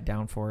 but he got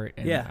down for it.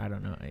 And yeah, I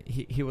don't know.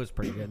 He was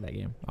pretty good that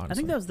game. Honestly, I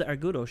think that was the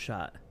Argudo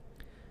shot.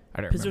 I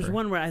don't remember. Because there's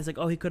one where I was like,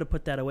 oh, he could have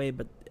put that away,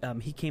 but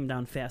he came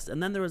down fast.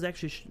 And then there was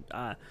actually,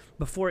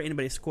 before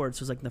anybody scored, so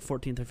it was like the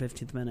 14th or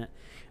 15th minute,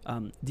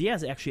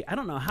 Diaz actually, I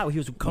don't know how, he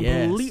was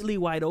completely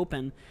wide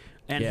open,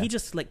 and he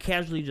just like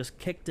casually just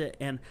kicked it,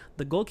 and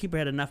the goalkeeper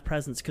had enough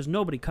presence because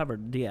nobody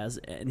covered Diaz,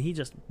 and he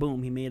just,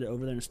 boom, he made it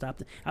over there and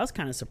stopped it. I was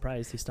kind of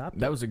surprised he stopped it.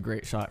 That was a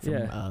great shot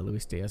from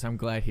Luis Diaz. I'm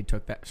glad he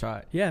took that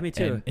shot. Yeah, me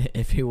too. And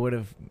if he would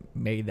have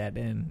made that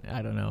in,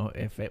 I don't know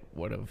if it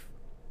would have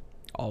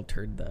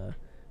altered the...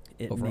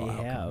 It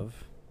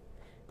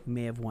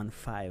may have won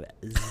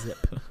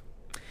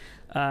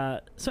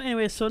 5-0. So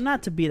anyway, so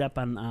not to beat up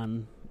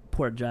on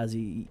poor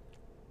Jazzy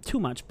too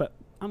much, but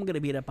I'm going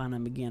to beat up on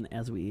him again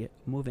as we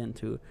move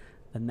into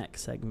the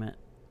next segment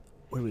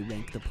where we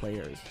rank the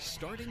players.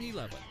 Starting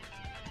 11.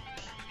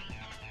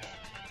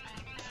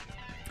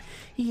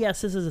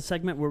 Yes, this is a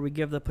segment where we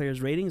give the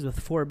players ratings, with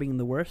 4 being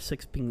the worst,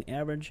 6 being the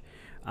average.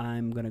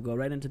 I'm going to go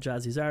right into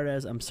Jazzy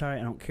Zardes. I'm sorry,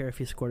 I don't care if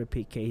he scored a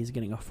PK. He's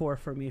getting a 4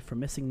 for me for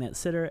missing that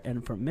sitter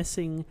and for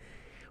missing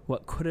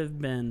what could have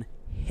been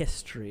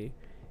history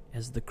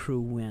as the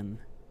Crew win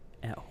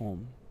at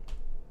home.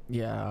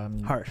 Yeah.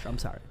 Harsh, I'm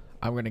sorry.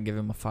 I'm going to give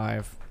him a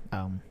 5.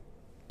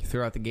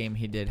 Throughout the game,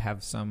 he did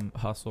have some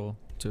hustle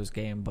to his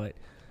game, but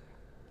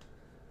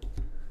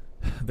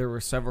there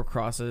were several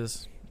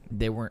crosses.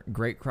 They weren't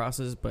great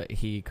crosses, but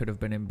he could have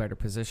been in better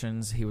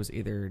positions. He was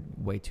either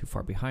way too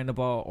far behind the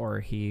ball or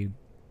he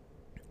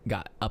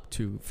got up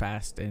too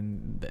fast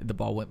and the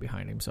ball went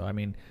behind him. So, I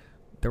mean,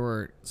 there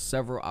were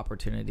several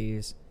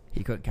opportunities.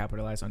 He couldn't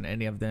capitalize on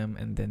any of them.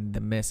 And then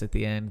the miss at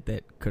the end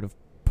that could have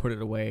put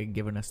it away,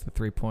 given us the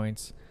 3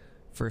 points.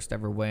 First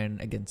ever win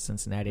against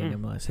Cincinnati in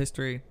MLS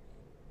history.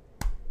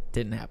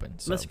 Didn't happen.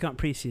 So. Let's count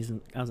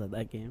preseason. I was at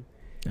that game.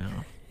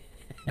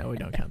 No, we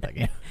don't count that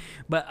game.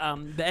 But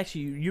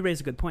actually, you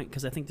raised a good point,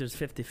 because I think there's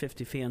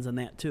 50-50 fans on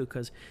that too,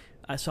 because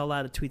I saw a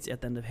lot of tweets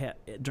at the end of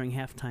during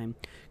halftime.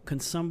 Can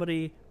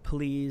somebody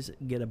please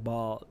get a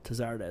ball to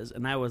Zardes?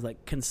 And I was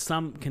like, can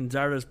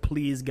Zardes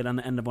please get on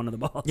the end of one of the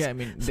balls? Yeah, I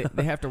mean,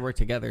 they have to work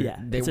together. Yeah,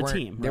 it's a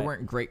team. They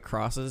weren't great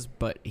crosses,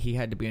 but he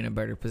had to be in a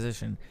better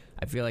position.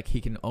 I feel like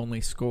he can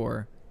only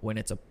score when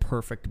it's a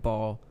perfect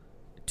ball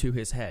to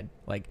his head.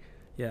 Like,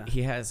 yeah,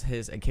 he has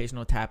his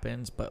occasional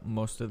tap-ins, but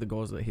most of the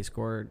goals that he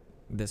scored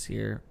this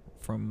year,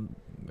 from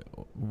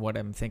what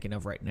I'm thinking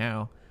of right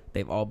now,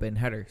 they've all been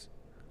headers.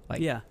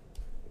 Yeah,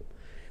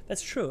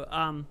 that's true.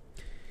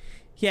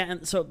 Yeah,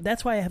 and so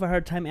that's why I have a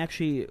hard time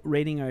actually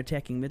rating our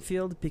attacking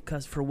midfield,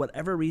 because for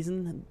whatever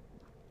reason,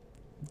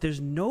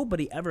 there's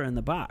nobody ever in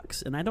the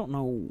box, and I don't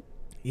know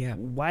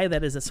why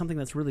that is. That's something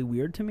that's really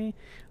weird to me.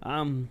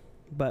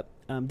 But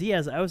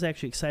Diaz, I was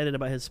actually excited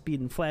about his speed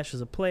and flash as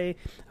a play.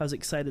 I was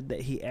excited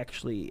that he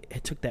actually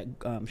took that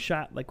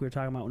shot like we were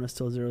talking about when it was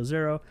still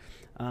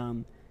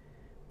 0-0.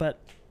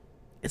 But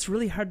it's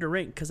really hard to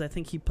rank, because I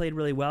think he played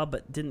really well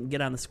but didn't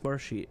get on the score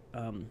sheet.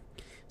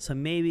 So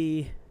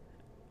maybe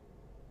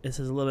this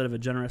is a little bit of a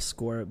generous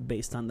score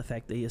based on the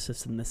fact that he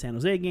assisted in the San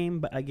Jose game,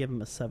 but I give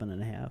him a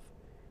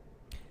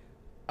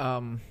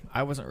 7.5.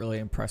 I wasn't really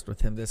impressed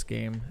with him this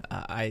game.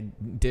 I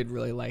did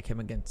really like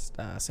him against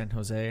San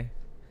Jose.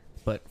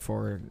 But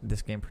for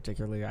this game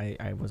particularly,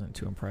 I wasn't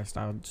too impressed.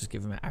 I'll just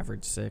give him an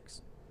average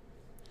 6.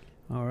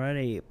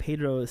 Alrighty,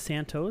 Pedro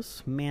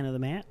Santos, man of the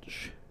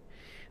match.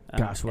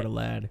 Gosh, what a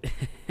lad.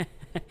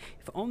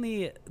 If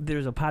only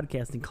there's a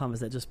podcast in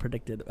Columbus that just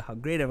predicted how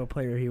great of a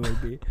player he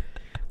would be.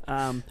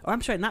 Or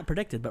I'm sorry, not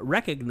predicted, but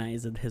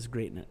recognized his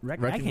greatness.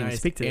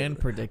 Recognized and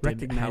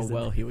predicted how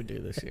well he would do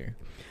this year.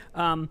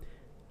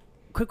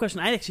 Quick question.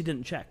 I actually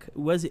didn't check.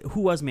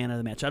 Who was man of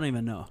the match? I don't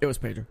even know. It was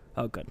Pedro.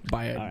 Oh, good.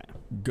 By a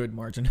good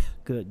margin.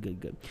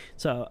 Good.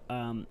 So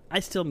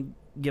I still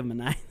give him a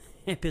 9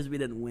 because we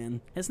didn't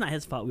win. It's not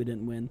his fault we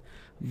didn't win.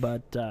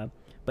 But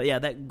yeah,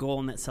 that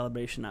goal and that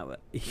celebration,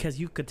 because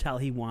you could tell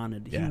he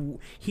wanted. Yeah.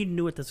 He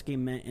knew what this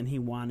game meant, and he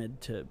wanted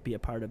to be a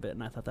part of it,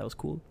 and I thought that was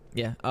cool.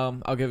 Yeah,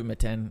 I'll give him a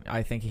 10.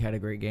 I think he had a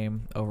great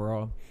game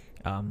overall.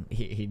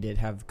 He did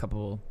have a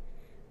couple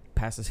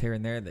passes here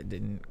and there that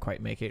didn't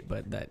quite make it,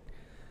 but that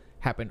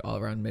happened all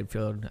around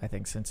midfield. I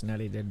think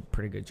Cincinnati did a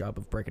pretty good job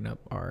of breaking up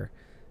our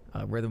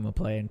rhythm of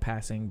play and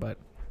passing, but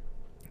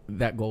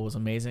that goal was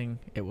amazing.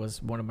 It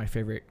was one of my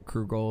favorite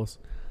Crew goals,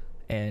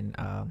 And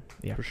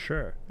yeah, for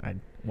sure. I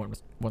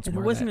once If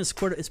more. it wasn't even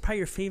scored, it's probably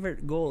your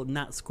favorite goal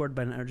not scored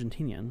by an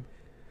Argentinian.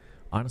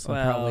 Honestly,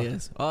 Well, probably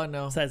is. Oh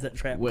no, Besides that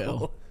trap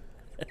goal.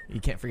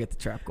 You can't forget the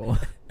trap goal.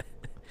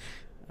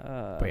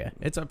 But yeah,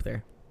 it's up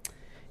there.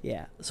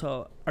 Yeah.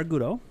 So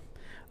Argudo,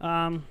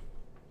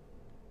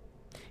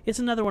 it's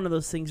another one of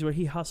those things where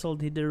he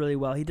hustled. He did really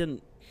well. He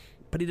didn't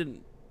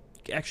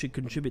actually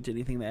contribute to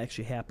anything that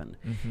actually happened.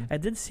 Mm-hmm. I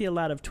did see a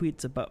lot of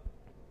tweets about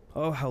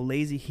how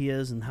lazy he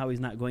is and how he's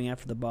not going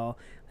after the ball.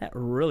 That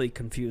really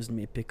confused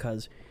me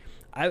because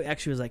I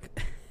actually was like,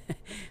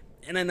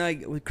 and I know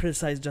I would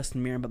criticize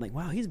Justin Meram, but like,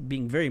 wow, he's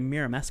being very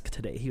Meram-esque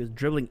today. He was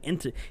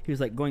he was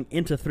like going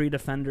into 3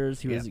 defenders.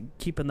 He was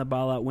keeping the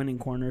ball out, winning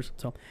corners.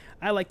 So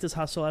I liked his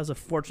hustle.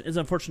 It's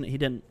unfortunate he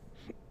didn't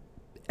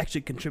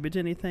actually contribute to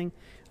anything.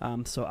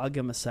 So I'll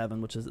give him a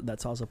 7,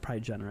 that's also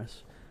probably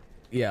generous.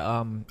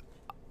 Yeah,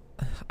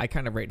 I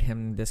kind of rate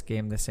him this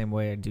game the same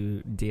way I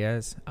do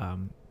Diaz.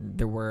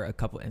 There were a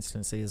couple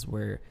instances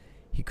where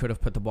he could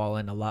have put the ball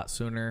in a lot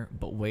sooner,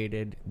 but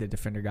waited. The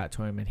defender got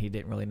to him, and he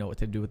didn't really know what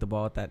to do with the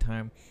ball at that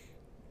time.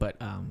 But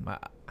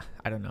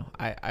I don't know.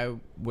 I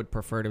would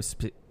prefer to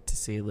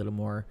see a little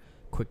more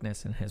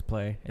quickness in his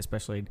play,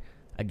 especially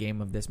a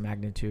game of this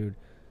magnitude,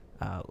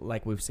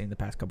 like we've seen the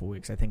past couple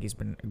weeks. I think he's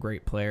been a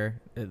great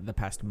player the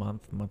past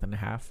month and a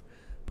half.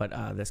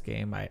 But this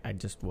game, I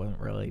just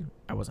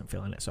I wasn't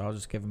feeling it. So I'll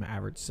just give him an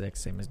average 6,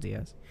 same as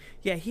Diaz.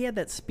 Yeah, he had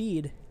that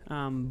speed,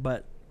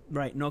 but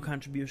no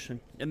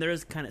contribution. And there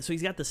is so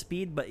he's got the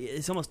speed, but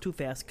it's almost too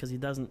fast because he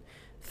doesn't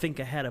think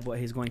ahead of what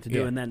he's going to do.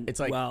 Yeah, and then, it's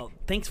like, well,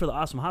 thanks for the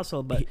awesome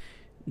hustle, but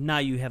now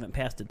you haven't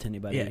passed it to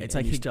anybody. Yeah, it's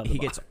like he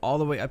gets all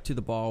the way up to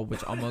the ball,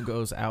 which almost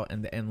goes out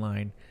in the end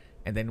line.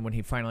 And then when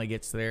he finally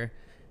gets there,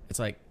 it's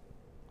like,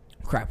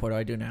 crap, what do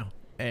I do now?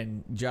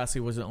 And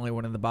Jossie was the only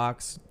one in the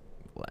box.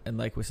 And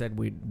like we said,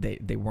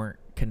 they weren't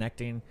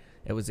connecting.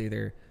 It was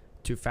either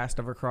too fast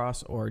of a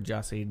cross or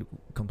Jossie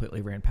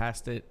completely ran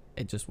past it.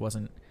 It just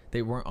wasn't.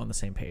 They weren't on the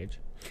same page.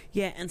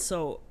 Yeah, and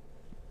so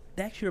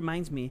that actually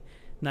reminds me.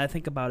 Now I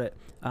think about it,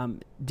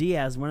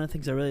 Diaz. One of the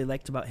things I really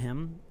liked about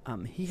him,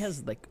 he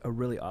has like a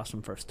really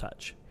awesome first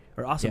touch,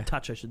 or awesome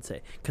touch, I should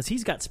say, because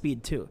he's got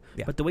speed too.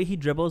 Yeah. But the way he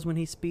dribbles when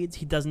he speeds,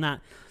 he does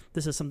not.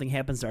 This is something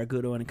happens to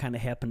Argudo, and it kind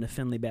of happened to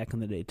Finley back in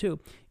the day too.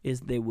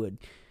 Is they would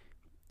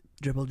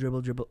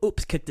dribble.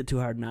 Oops, kicked it too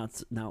hard. Now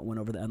it went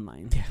over the end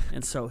line. Yeah.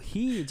 And so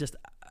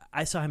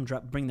I saw him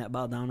bring that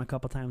ball down a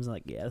couple times.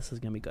 Like, yeah, this is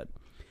gonna be good.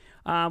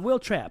 Will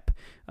Trapp,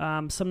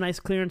 some nice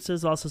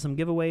clearances, also some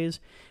giveaways.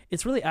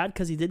 It's really odd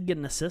because he did get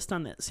an assist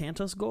on that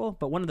Santos goal,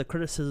 but one of the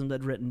criticisms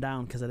I'd written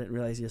down because I didn't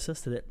realize he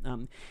assisted it,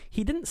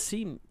 he didn't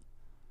seem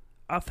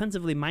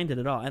offensively minded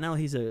at all. I know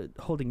he's a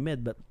holding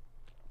mid, but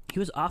he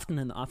was often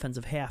in the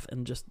offensive half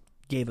and just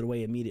gave it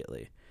away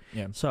immediately.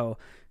 Yeah. So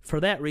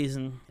for that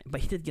reason, but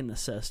he did get an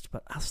assist,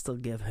 but I'll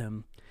give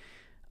him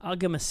a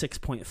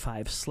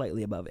 6.5,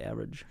 slightly above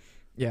average.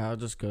 Yeah, I'll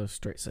just go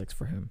straight 6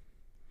 for him.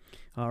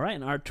 All right,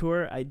 and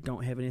Artur, I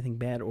don't have anything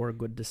bad or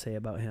good to say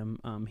about him.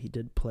 He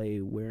did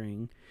play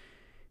wearing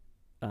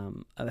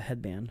a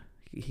headband.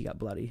 He got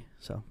bloody,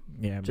 so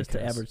yeah, just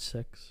an average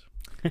 6.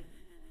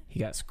 He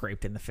got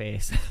scraped in the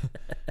face.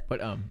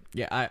 But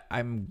yeah,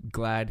 I'm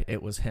glad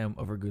it was him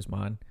over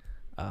Guzman.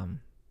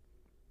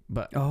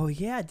 But oh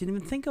yeah, I didn't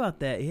even think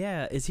about that.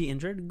 Yeah, is he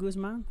injured,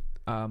 Guzman?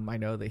 I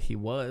know that he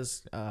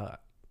was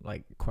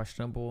like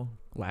questionable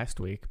last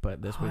week,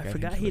 but this week I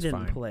forgot think he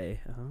didn't fine. play.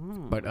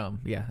 Oh. But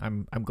yeah,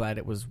 I'm glad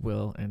it was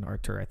Will and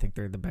Artur. I think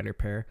they're the better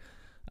pair.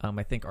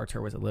 I think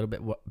Artur was a little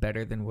bit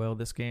better than Will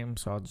this game,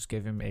 so I'll just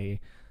give him a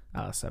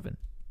 7.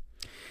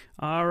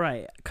 All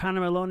right,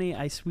 Connor Maloney.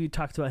 We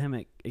talked about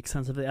him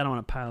extensively. I don't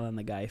want to pile on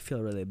the guy. I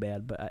feel really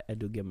bad, but I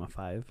do give him a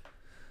 5.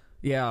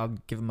 Yeah, I'll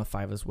give him a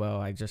 5 as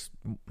well.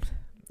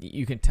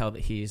 You can tell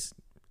that he's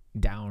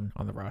down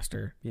on the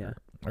roster,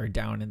 or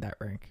down in that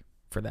rank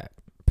for that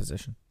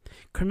position.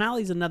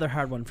 Crognali's another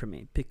hard one for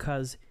me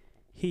because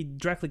he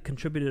directly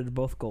contributed to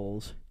both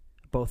goals,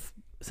 both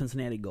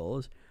Cincinnati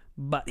goals,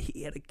 but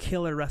he had a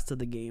killer rest of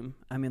the game.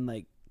 I mean,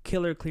 like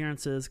killer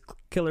clearances,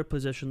 killer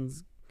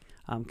positions,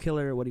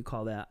 killer. What do you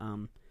call that?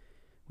 When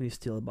you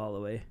steal the ball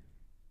away,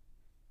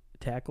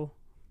 tackle.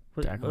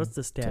 What's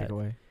the stat?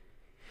 Takeaway.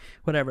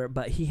 Whatever,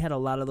 but he had a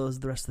lot of those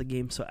the rest of the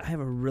game, so I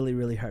have a really,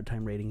 really hard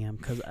time rating him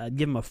because I'd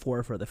give him a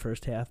 4 for the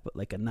first half, but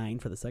like a 9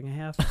 for the second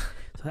half.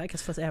 So I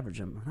guess let's average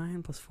him.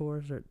 9 plus 4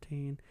 is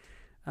 13.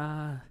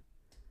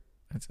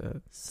 That's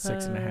a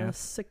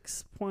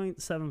 6.5.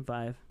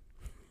 6.75.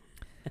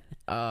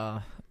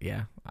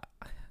 Yeah.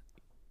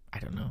 I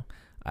don't know.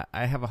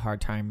 I have a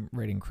hard time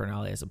rating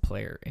Crognali as a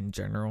player in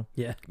general.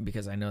 Yeah.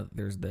 Because I know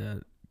there's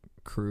the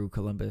Crew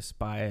Columbus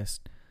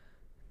bias.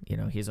 You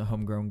know, he's a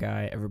homegrown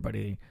guy.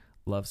 Everybody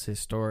loves his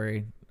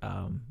story,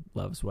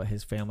 loves what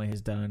his family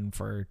has done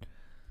for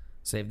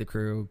Save the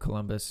Crew,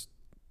 Columbus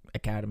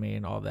Academy,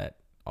 and all that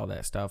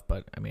stuff.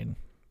 But I mean,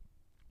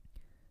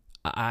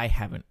 I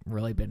haven't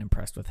really been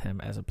impressed with him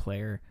as a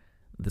player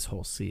this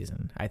whole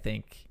season. I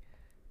think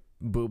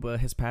Booba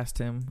has passed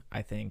him.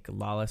 I think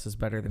Lawless is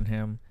better than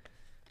him,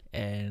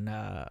 and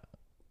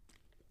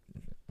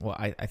Well,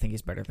 I think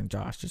he's better than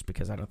Josh just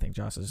because I don't think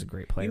Josh is a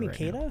great player. You mean right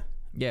Keita? now.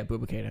 Yeah,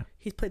 Bouba Keita.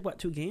 He's played,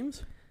 2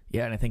 games?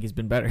 Yeah, and I think he's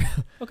been better.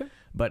 Okay.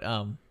 But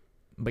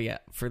yeah,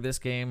 for this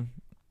game,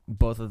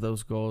 both of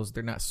those goals,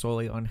 they're not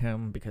solely on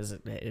him because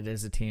it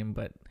is a team,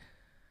 but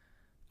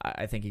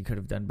I think he could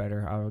have done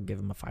better. I'll give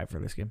him a 5 for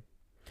this game.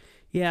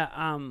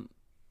 Yeah,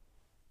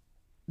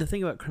 the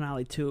thing about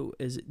Cronulla, too,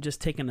 is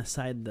just taking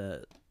aside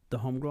the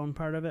homegrown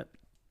part of it,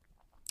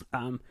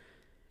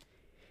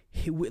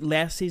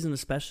 last season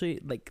especially,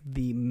 like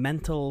the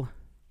mental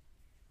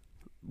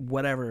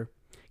whatever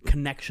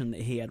connection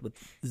that he had with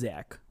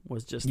Zach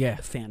was just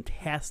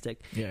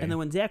fantastic. Yeah, and then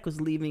when Zach was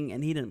leaving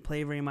and he didn't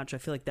play very much, I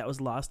feel like that was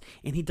lost,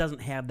 and he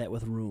doesn't have that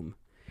with Room.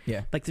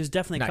 Yeah. Like there's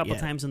definitely a Not couple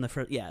yet. times in the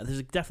first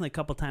there's definitely a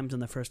couple times in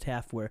the first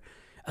half where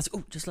I was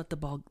like, oh, just let the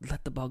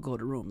ball go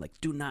to Room. Like,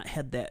 do not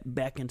head that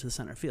back into the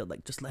center field.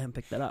 Like, just let him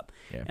pick that up.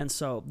 Yeah. And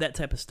so that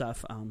type of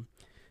stuff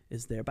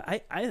is there. But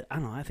I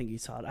don't know. I think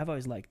he's solid. I've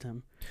always liked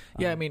him.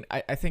 Yeah, I mean,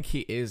 I think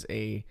he is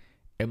a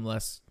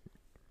MLS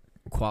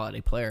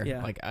quality player.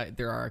 Yeah. Like,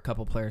 there are a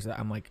couple players that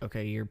I'm like,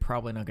 okay, you're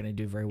probably not going to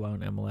do very well in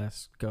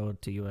MLS. Go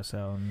to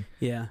USL and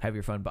have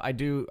your fun. But I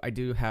do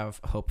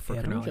have hope for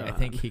Cronulla. I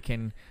think he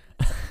can.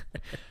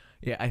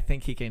 Yeah, I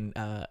think he can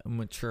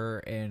mature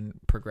and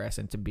progress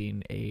into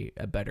being a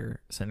better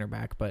center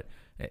back, but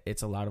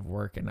it's a lot of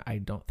work, and I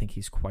don't think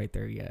he's quite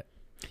there yet.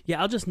 Yeah,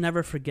 I'll just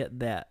never forget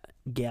that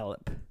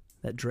gallop,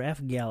 that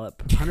draft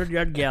gallop,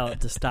 100-yard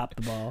gallop to stop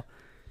the ball.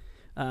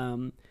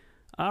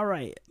 All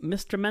right,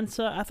 Mr.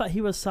 Mensah, I thought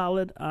he was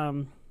solid.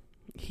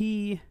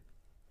 He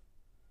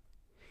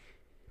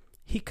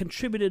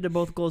contributed to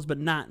both goals, but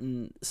not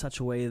in such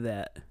a way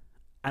that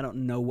I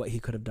don't know what he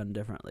could have done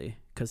differently,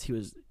 because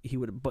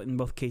but in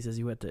both cases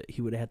he would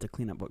have had to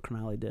clean up what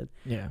Cronulla did.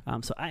 Yeah.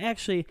 So I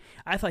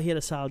thought he had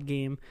a solid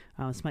game.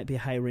 This might be a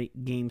high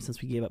rate game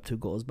since we gave up 2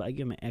 goals, but I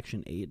give him an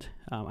action 8.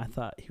 I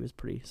thought he was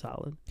pretty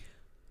solid.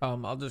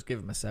 I'll just give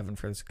him a 7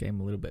 for this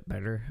game, a little bit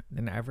better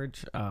than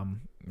average.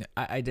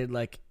 I did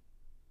like,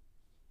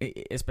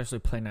 especially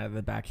playing out of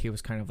the back, he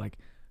was kind of like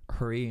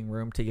hurrying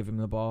Room to give him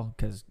the ball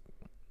because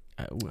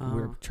we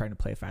were trying to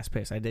play fast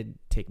pace. I did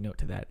take note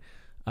to that.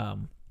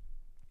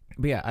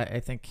 But yeah, I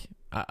think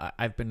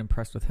I've been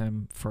impressed with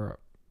him for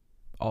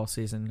all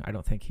season. I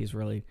don't think he's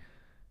really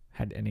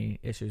had any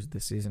issues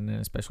this season,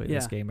 and especially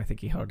this game, I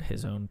think he held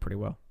his own pretty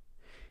well.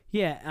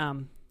 Yeah,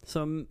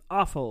 so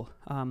awful.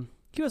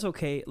 He was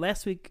okay.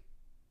 Last week,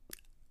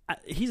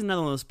 he's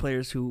another one of those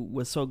players who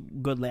was so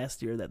good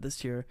last year that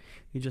this year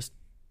you just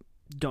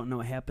don't know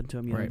what happened to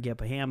him. He didn't get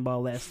up a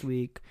handball last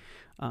week.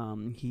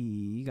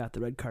 He got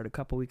the red card a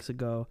couple weeks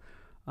ago.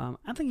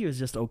 I think he was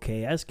just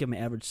okay. I just give him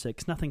an average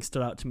 6. Nothing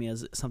stood out to me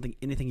as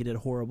anything he did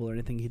horrible or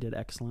anything he did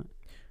excellent.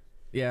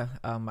 Yeah,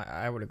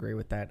 I would agree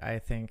with that. I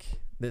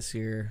think this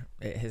year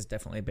it has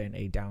definitely been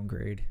a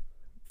downgrade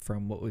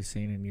from what we've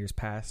seen in years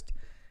past,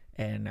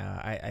 and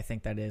I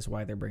think that is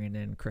why they're bringing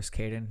in Chris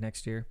Cadden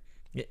next year.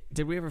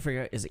 Did we ever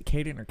figure out, is it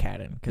Cadden or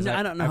Cadden? Because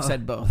I don't know. I've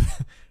said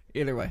both.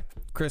 Either way,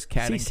 Chris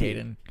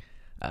Cadden.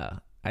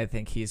 I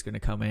think he's going to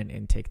come in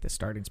and take the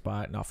starting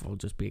spot, and Offal will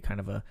just be kind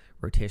of a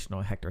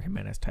rotational Hector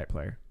Jimenez type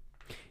player.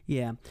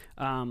 Yeah.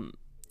 And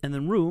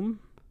then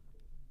Room,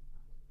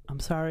 I'm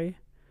sorry.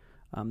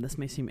 This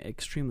may seem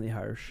extremely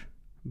harsh,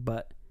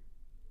 but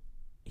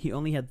he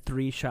only had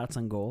 3 shots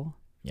on goal.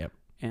 Yep.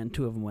 And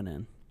 2 of them went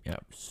in.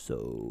 Yep.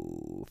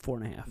 So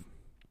 4.5.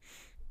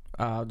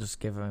 I'll just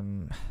give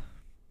him,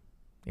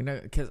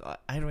 because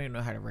I don't even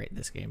know how to rate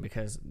this game,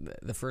 because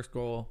the first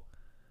goal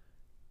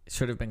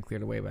should have been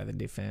cleared away by the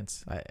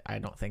defense. I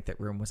don't think that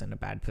Room was in a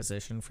bad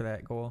position for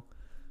that goal.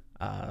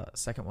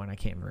 Second one, I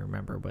can't even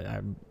remember, but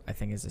I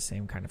think it's the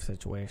same kind of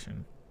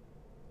situation.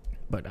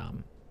 But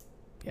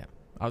yeah,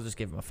 I'll just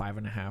give him a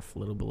 5.5, a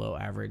little below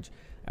average.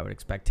 I would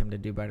expect him to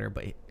do better,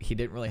 but he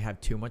didn't really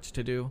have too much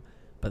to do.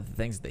 But the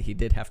things that he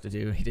did have to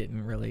do, he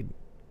didn't really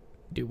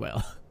do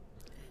well.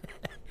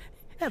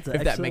 That's an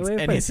if that makes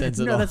any sense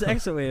at all. No, that's an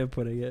excellent way of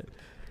putting it.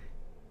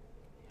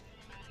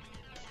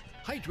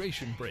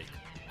 Hydration break.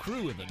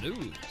 Crew in the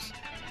news.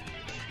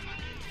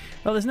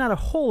 Well, there's not a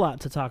whole lot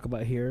to talk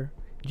about here.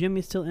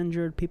 Jimmy's still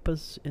injured.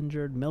 Pipa's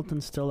injured.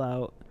 Milton's still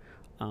out.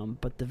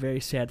 But the very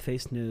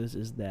sad-faced news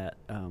is that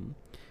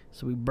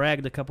so we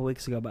bragged a couple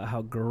weeks ago about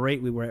how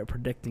great we were at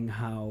predicting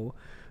how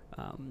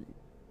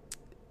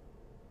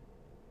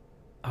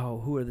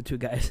who are the 2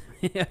 guys?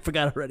 I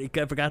forgot already.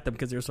 I forgot them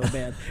because they're so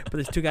bad. But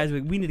there's 2 guys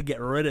we need to get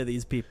rid of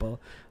these people.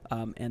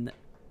 And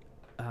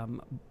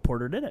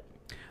Porter did it.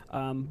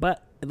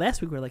 But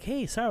last week we were like,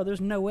 hey, Sarah, there's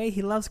no way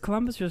he loves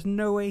Columbus. There's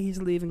no way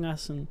he's leaving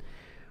us. And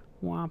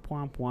womp,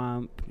 womp,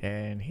 womp.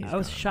 And I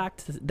was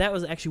shocked. That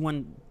was actually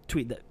one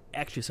tweet that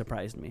actually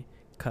surprised me,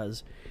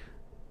 because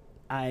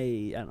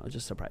I don't know, it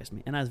just surprised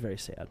me. And I was very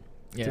sad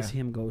to see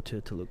him go to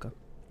Toluca.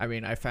 I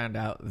mean, I found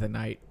out the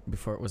night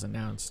before it was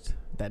announced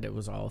that it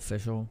was all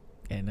official.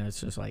 And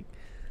it's just like,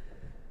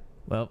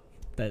 well,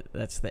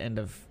 that's the end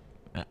of,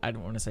 I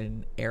don't want to say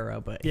an era,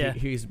 but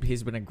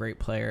he's been a great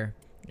player.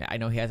 I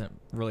know he hasn't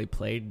really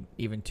played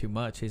even too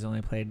much. He's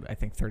only played, I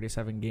think,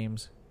 37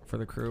 games for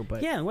the Crew.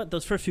 But yeah, and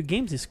those first few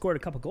games he scored a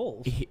couple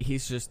goals.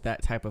 He's just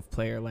that type of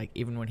player. Like,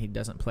 even when he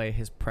doesn't play,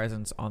 his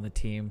presence on the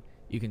team,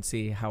 you can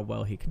see how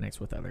well he connects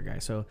with other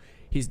guys. So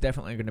he's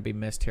definitely going to be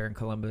missed here in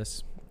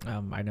Columbus.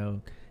 I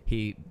know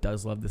he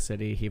does love the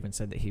city. He even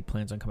said that he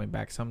plans on coming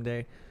back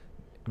someday.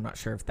 I'm not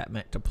sure if that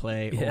meant to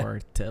play or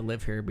to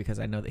live here, because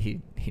I know that he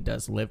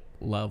does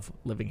love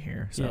living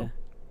here. So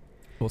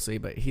we'll see.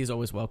 But he's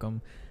always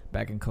welcome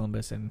back in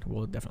Columbus, and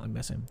we'll definitely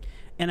miss him.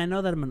 And I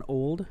know that I'm an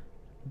old,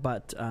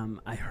 but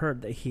I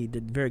heard that he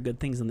did very good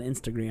things on the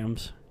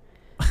Instagrams.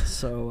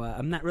 So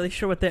I'm not really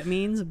sure what that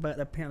means, but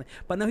apparently.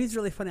 But no, he's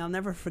really funny. I'll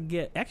never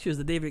forget. Actually, it was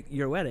the day of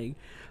your wedding.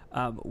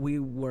 We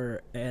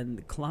were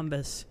in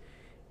Columbus,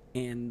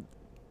 and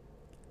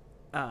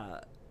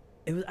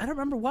it was, I don't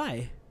remember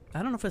why.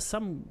 I don't know if it's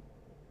some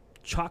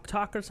chalk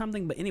talk or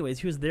something, but anyways,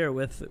 he was there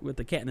with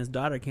the cat, and his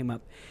daughter came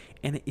up,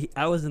 and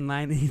I was in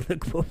line, and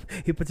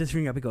he puts his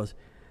finger up, he goes,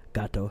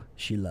 "Gato,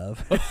 she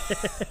love,"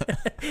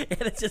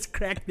 and it just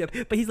cracked me up.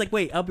 But he's like,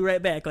 "Wait, I'll be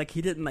right back." Like,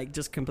 he didn't like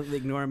just completely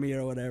ignore me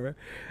or whatever.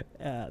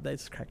 That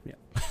just cracked me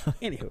up.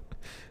 Anywho,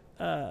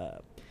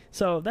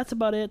 so that's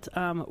about it.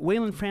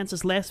 Waylon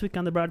Francis last week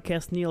on the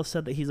broadcast, Neil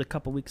said that he's a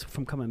couple weeks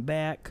from coming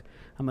back.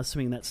 I'm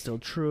assuming that's still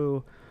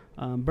true.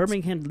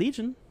 Birmingham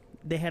Legion,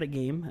 they had a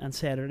game on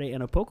Saturday,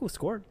 and Opoku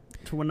scored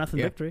to 1-0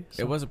 victory.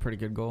 So. It was a pretty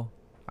good goal.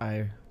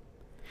 I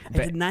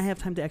did not have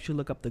time to actually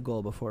look up the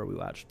goal before we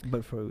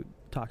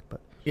talked,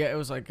 but yeah, it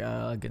was like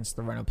against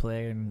the run of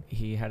play, and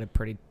he had a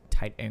pretty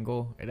tight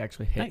angle. It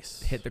actually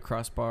hit the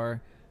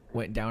crossbar,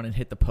 went down and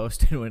hit the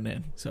post and went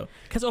in. So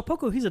because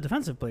Opoku, he's a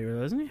defensive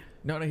player, isn't he?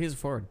 No, he's a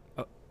forward.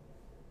 Oh.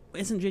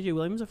 Isn't J.J.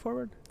 Williams a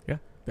forward? Yeah,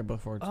 they're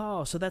both forwards.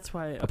 Oh, so that's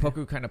why. Okay.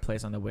 Opoku kind of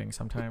plays on the wing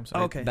sometimes.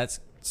 Okay, that's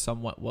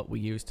somewhat what we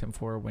used him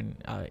for when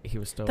he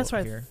was still. That's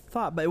what here. I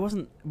thought, but it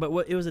wasn't. But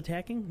what it was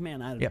attacking?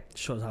 Man,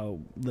 shows how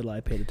little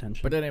I paid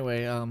attention. But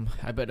anyway,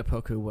 I bet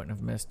Opoku wouldn't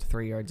have missed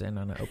 3 yards in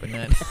on an open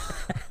net.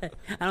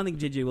 I don't think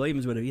J.J.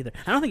 Williams would have either.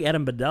 I don't think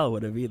Adam Bedell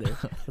would have either.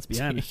 Let's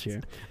be honest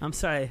here. I'm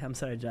sorry,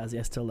 Jazzy.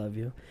 I still love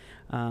you.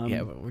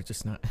 Yeah, but we're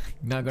just not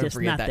going to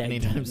forget that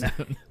anytime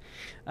soon.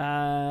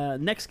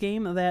 Next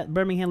game that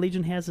Birmingham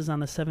Legion has is on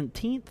the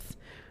 17th.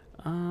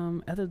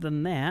 Other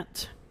than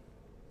that,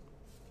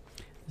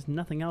 there's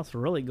nothing else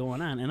really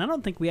going on, and I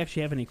don't think we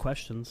actually have any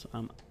questions.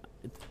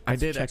 I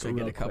did actually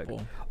get a couple.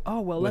 Quick. Oh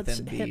well, let's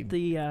hit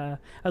the. I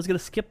was going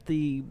to skip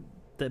this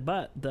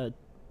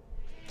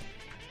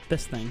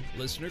thing.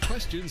 Listener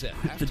questions at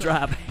halftime. The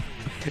drop.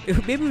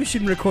 Maybe we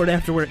shouldn't record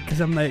after work because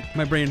I'm like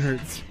my brain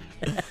hurts.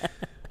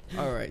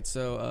 All right,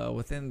 so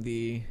within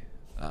the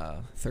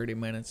 30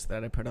 minutes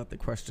that I put out the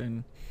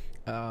question,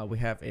 we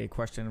have a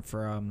question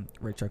from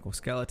Rich Uncle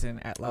Skeleton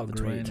at Love the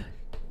Twin.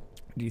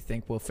 Do you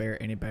think we'll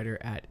fare any better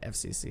at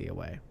FCC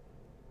away?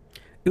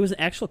 It was an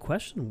actual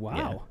question?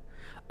 Wow.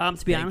 Yeah.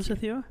 To be honest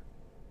with you,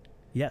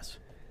 yes.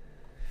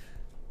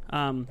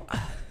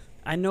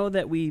 I know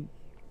that we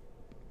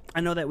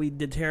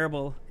did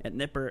terrible at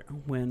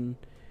Nippert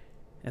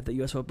at the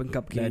U.S. Open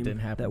Cup game. That didn't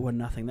happen. That won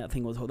nothing. That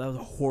was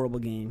a horrible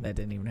game. That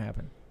didn't even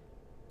happen.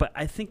 But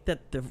I think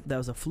that that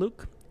was a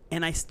fluke,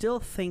 and I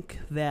still think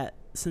that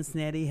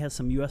Cincinnati has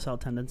some USL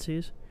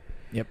tendencies.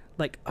 Yep.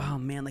 Like, oh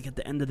man, like at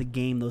the end of the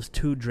game, those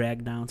 2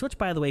 drag downs, which,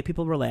 by the way,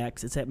 people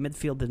relax. It's at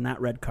midfield. They're not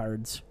red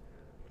cards.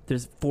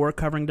 There's 4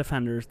 covering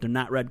defenders. They're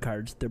not red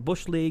cards. They're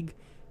Bush League.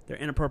 They're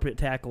inappropriate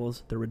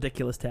tackles. They're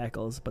ridiculous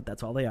tackles, but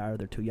that's all they are.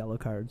 They're 2 yellow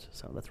cards,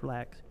 so let's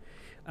relax.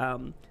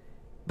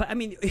 But, I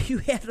mean, you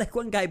had like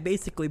one guy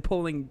basically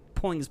pulling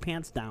his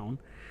pants down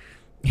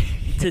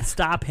to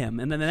stop him,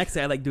 and then the next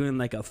guy like doing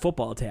like a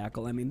football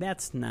tackle. I mean,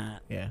 that's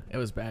not. Yeah, it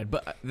was bad.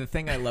 But the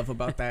thing I love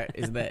about that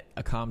is that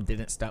Akam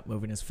didn't stop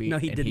moving his feet. No,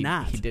 he did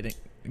not. He didn't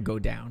go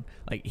down.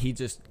 Like, he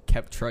just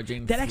kept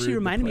trudging. That actually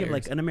reminded me of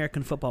like an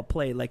American football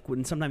play, like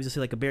when sometimes you see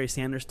like a Barry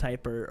Sanders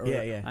type or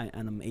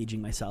and I'm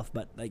aging myself,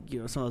 but like, you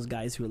know, some of those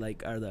guys who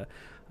like are the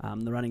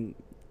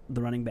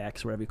running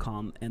backs, whatever you call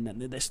them, and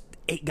then there's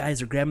 8 guys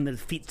are grabbing their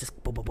feet,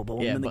 just boom, boom, boom, boom,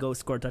 and then they go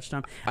score a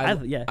touchdown. I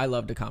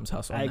loved Akam's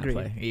hustle on that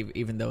play.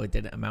 Even though it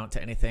didn't amount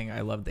to anything,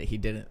 I loved that he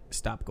didn't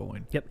stop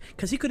going. Yep,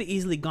 because he could have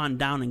easily gone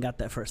down and got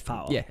that first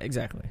foul. Yeah,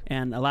 exactly.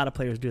 And a lot of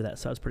players do that,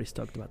 so I was pretty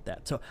stoked about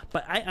that. So,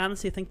 but I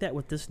honestly think that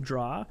with this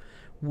draw,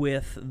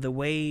 with the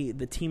way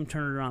the team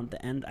turned around at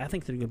the end, I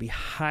think they're going to be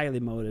highly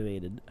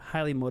motivated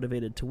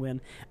to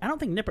win. I don't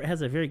think Nippert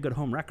has a very good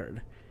home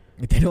record.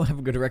 They don't have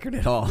a good record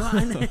at all.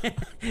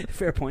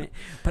 Fair point.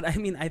 But I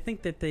mean, I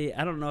think that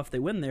I don't know if they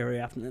win there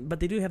very often, but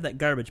they do have that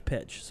garbage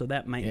pitch, so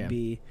that might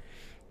be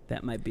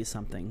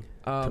something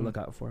to look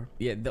out for.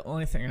 Yeah, the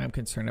only thing I'm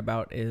concerned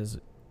about is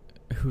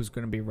who's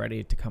going to be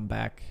ready to come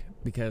back,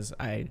 because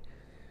I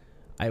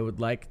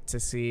would like to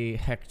see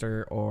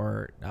Hector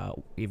or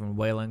even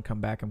Waylon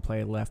come back and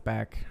play left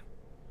back.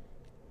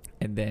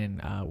 And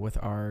then with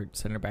our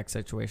center back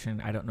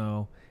situation, I don't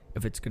know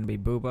if it's going to be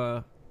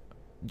Booba,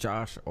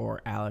 Josh,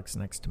 or Alex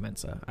next to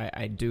Mensah.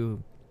 I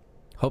do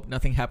hope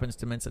nothing happens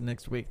to Mensah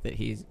next week, that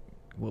he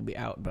will be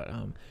out, but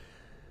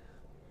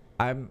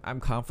I'm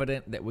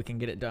confident that we can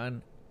get it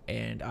done,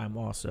 and I'm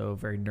also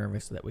very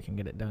nervous that we can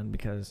get it done,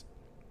 because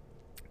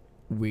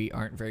we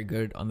aren't very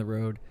good on the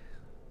road,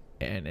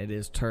 and it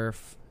is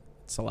turf.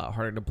 It's a lot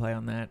harder to play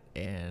on that,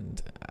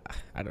 and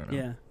I don't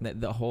know. Yeah.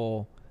 The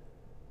whole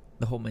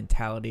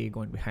mentality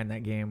going behind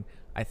that game,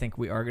 I think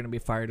we are going to be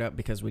fired up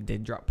because we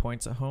did drop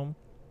points at home,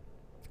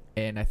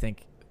 and I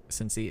think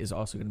Cincy is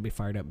also going to be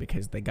fired up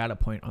because they got a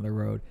point on the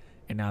road,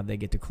 and now they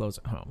get to close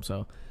at home.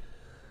 So,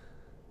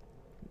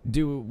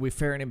 do we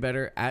fare any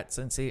better at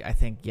Cincy? I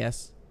think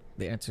yes.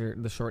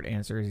 The short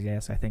answer is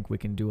yes. I think we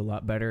can do a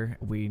lot better.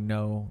 We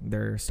know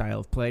their style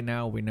of play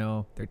now. We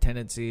know their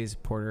tendencies.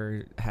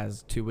 Porter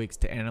has 2 weeks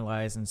to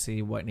analyze and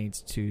see what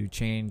needs to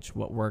change,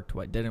 what worked,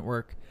 what didn't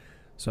work.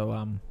 So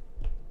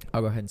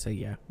I'll go ahead and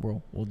say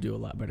we'll do a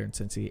lot better in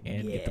Cincy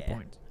and get the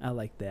points. I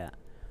like that.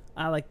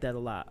 I like that a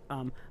lot.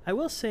 I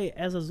will say,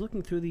 as I was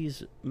looking through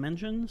these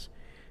mentions,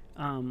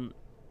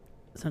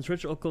 since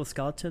Rich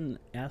Skeleton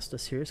asked a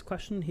serious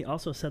question, he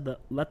also said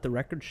that let the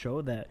record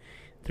show that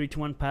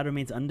 3-1 Pod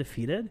remains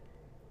undefeated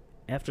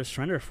after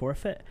surrender or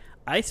forfeit.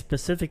 I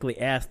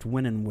specifically asked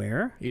when and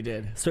where. You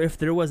did. So if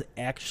there was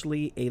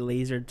actually a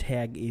laser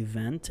tag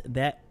event,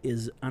 that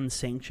is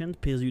unsanctioned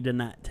because you did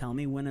not tell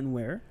me when and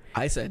where.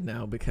 I said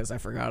no because I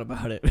forgot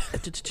about it.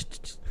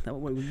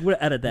 We would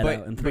edit that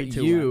out in 3,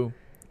 2, 1.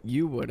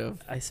 You would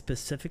have. I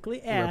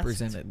specifically asked.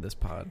 Represented this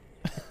pod.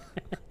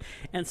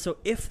 And so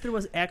if there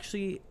was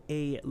actually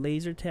a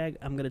laser tag,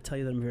 I'm going to tell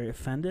you that I'm very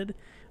offended.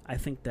 I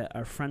think that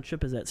our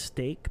friendship is at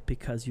stake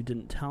because you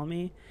didn't tell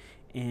me,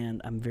 and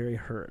I'm very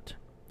hurt.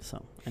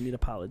 So I need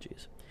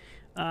apologies.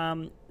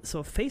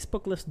 So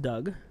Facebook list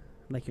Doug,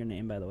 like your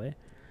name, by the way.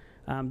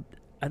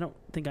 I don't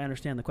think I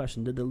understand the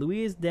question. Did the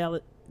Luis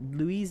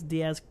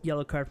Diaz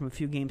yellow card from a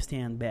few games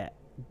stand back?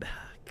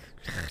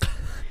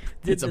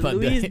 Did the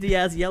Luis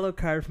Diaz yellow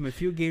card from a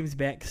few games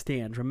back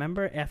stand?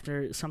 Remember,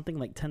 after something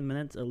like 10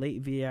 minutes, a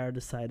late VAR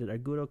decided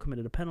Argudo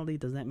committed a penalty.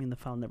 Does that mean the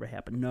foul never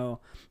happened? No,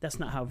 that's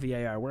not how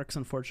VAR works,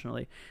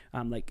 unfortunately.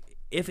 Like,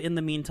 if in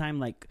the meantime,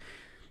 like,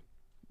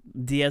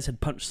 Diaz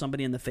had punched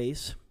somebody in the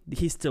face,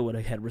 he still would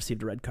have had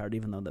received a red card,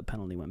 even though the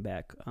penalty went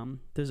back.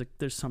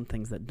 There's some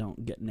things that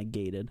don't get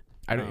negated.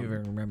 I don't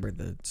even remember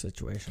the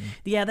situation.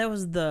 Yeah, that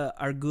was the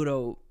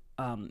Argudo.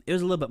 It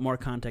was a little bit more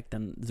contact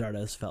than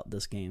Zardes felt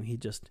this game. He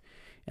just...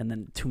 And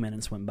then 2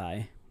 minutes went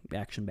by,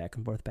 action back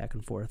and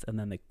forth, and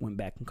then they went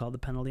back and called the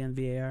penalty on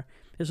VAR.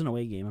 It was an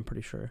away game, I'm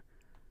pretty sure.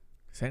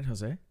 San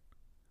Jose?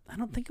 I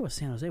don't think it was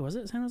San Jose. Was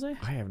it San Jose?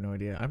 I have no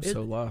idea. I'm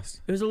so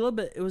lost. It was a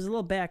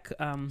little back.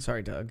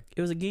 Sorry, Doug.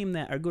 It was a game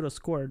that Argudo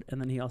scored, and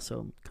then he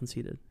also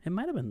conceded. It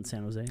might have been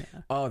San Jose.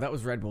 Yeah. Oh, that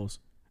was Red Bulls.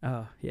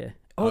 Oh, yeah.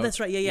 Oh, that's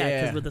right. Yeah.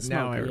 Because with the smoke.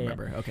 Now I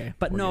remember. Yeah. Okay.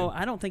 But no, good.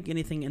 I don't think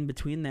anything in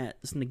between that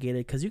is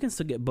negated, because you can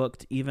still get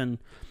booked even,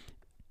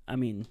 I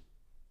mean...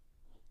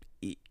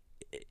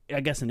 I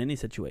guess in any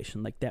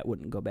situation, like, that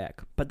wouldn't go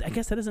back. But I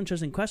guess that is an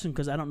interesting question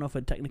because I don't know if it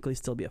would technically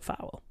still be a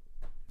foul.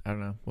 I don't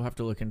know. We'll have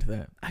to look into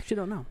that. I actually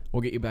don't know.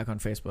 We'll get you back on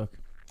Facebook.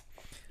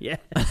 Yeah.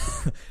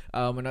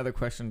 Another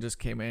question just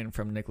came in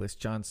from Nicholas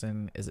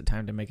Johnson. Is it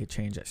time to make a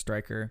change at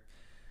striker?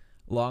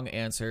 Long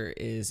answer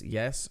is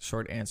yes.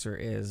 Short answer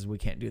is we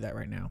can't do that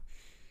right now.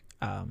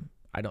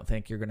 I don't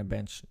think you're going to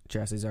bench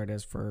Jesse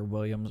Zardes for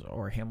Williams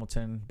or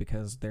Hamilton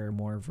because they're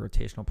more of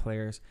rotational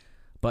players.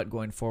 But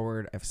going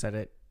forward, I've said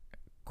it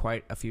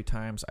quite a few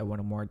times, I want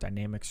a more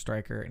dynamic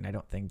striker, and I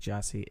don't think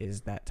Jassy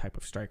is that type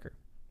of striker.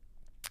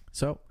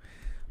 So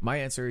my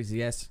answer is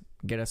yes,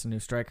 get us a new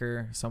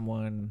striker,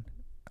 someone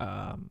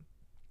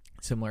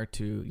similar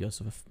to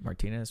Josef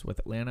Martinez with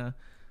Atlanta.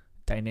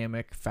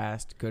 Dynamic,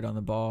 fast, good on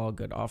the ball,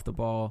 good off the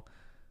ball,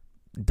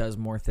 does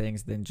more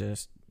things than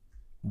just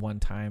one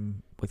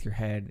time with your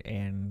head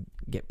and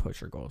get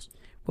pusher goals.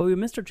 Well, we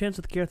missed our chance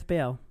with Gareth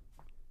Bale.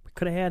 We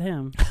could have had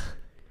him.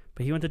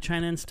 But he went to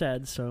China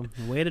instead, so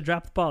way to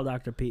drop the ball,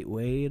 Dr. Pete.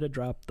 Way to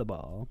drop the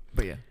ball.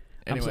 But yeah,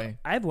 anyway.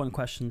 I have one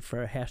question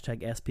for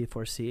hashtag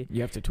SP4C.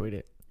 You have to tweet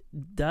it.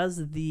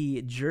 Does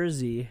the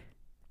jersey,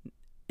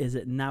 is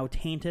it now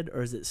tainted,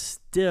 or is it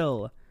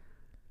still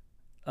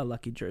a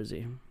lucky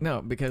jersey?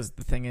 No, because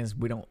the thing is,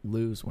 we don't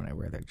lose when I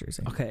wear that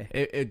jersey. Okay.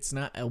 It's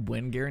not a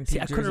win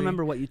guarantee. I couldn't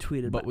remember what you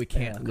tweeted. But we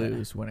can't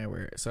lose when I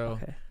wear it. So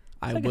okay.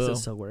 I guess will. it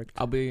still worked.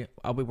 I'll be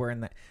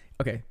wearing that.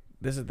 Okay.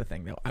 This is the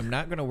thing, though. I'm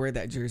not going to wear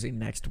that jersey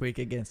next week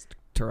against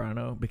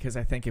Toronto because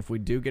I think if we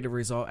do get a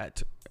result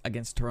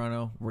against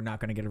Toronto, we're not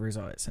going to get a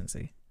result at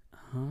Cincy.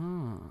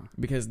 Oh.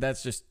 Because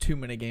that's just too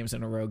many games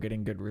in a row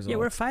getting good results. Yeah,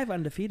 we're 5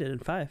 undefeated in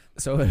 5.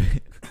 So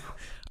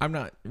I'm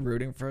not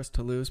rooting for us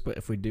to lose, but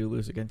if we do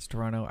lose against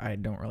Toronto, I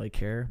don't really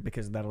care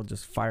because that'll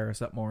just fire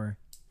us up more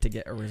to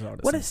get a result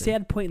at What Cincy. a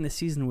sad point in the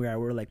season where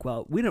we're like,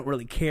 well, we don't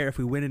really care if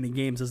we win any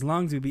games as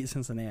long as we beat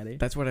Cincinnati.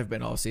 That's what I've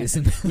been all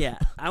season. Yeah,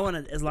 I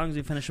want to, as long as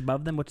we finish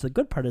above them, which the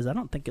good part is I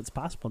don't think it's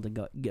possible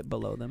to get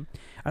below them.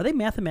 Are they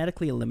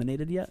mathematically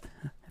eliminated yet?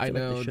 I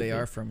know like they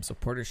are from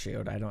Supporters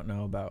Shield. I don't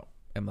know about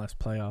MLS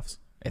playoffs.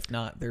 If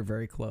not, they're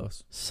very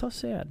close. So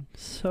sad.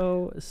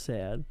 So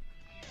sad.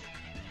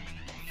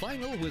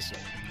 Final whistle.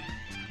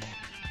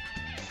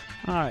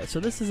 All right, so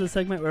this is a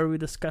segment where we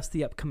discuss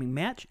the upcoming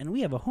match, and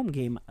we have a home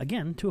game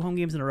again, 2 home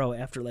games in a row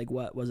after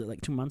what was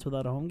it, 2 months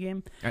without a home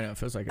game? I know, it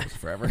feels like it was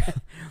forever.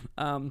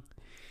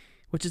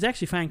 Which is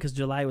actually fine because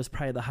July was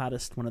probably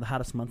one of the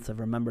hottest months I've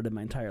remembered in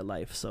my entire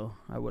life, so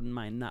I wouldn't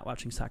mind not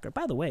watching soccer.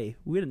 By the way,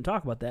 we didn't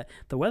talk about that.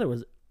 The weather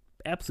was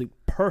absolutely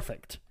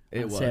perfect.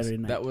 It was. Saturday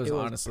night. That was it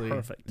honestly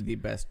was perfect. the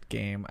best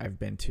game I've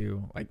been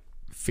to,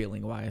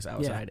 feeling wise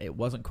outside. Yeah. It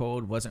wasn't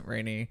cold, wasn't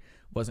rainy,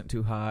 wasn't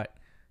too hot.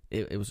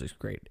 It was just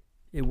great.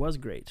 It was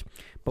great.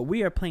 But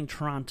we are playing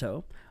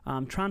Toronto.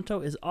 Toronto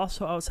is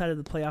also outside of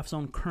the playoff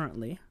zone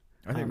currently.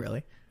 Are they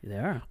really? They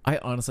are. I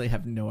honestly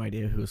have no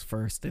idea who's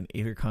first in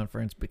either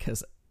conference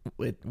because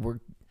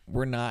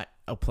we're not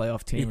a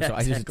playoff team, so exactly.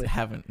 I just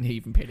haven't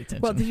even paid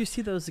attention. Well, did you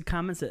see those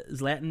comments that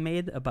Zlatan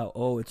made about,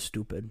 it's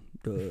stupid?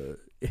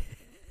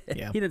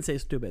 Yeah. He didn't say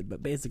stupid,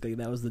 but basically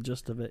that was the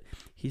gist of it.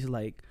 He's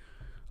like,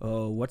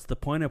 oh, what's the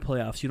point of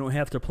playoffs? You don't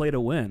have to play to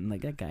win. Like,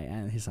 that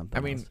guy, he's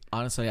something else.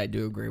 Honestly, I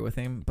do agree with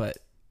him, but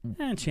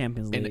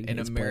Champions League in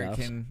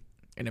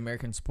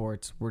American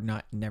sports,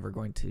 we're never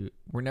going to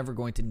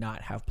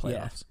not have playoffs.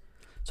 Yeah.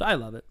 So I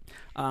love it.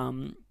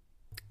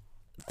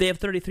 They have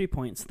 33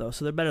 points though,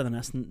 so they're better than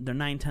us. They're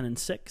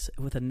 9-10-6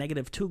 with a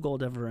 -2 goal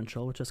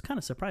differential, which I was kind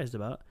of surprised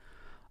about.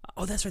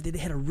 Oh, that's right. They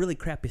had a really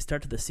crappy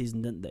start to the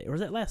season, didn't they? Or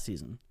was that last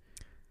season?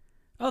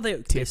 Oh,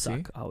 they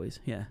suck always.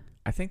 Yeah.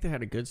 I think they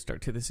had a good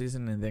start to the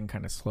season and then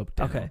kind of sloped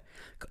down. Okay.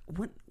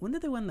 When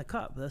did they win the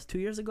Cup? That was 2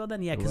 years ago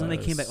then? Yeah, because when they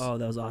came back, that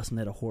was awesome.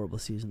 They had a horrible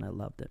season. I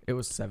loved it. It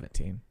was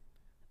 17.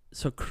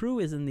 So Crew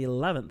is in the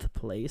 11th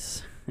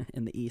place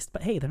in the East.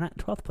 But, hey, they're not in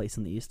 12th place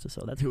in the East,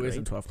 so that's Who great. is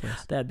in 12th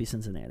place? That'd be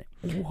Cincinnati.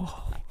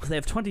 Whoa. They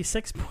have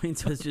 26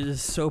 points, which is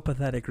just so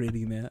pathetic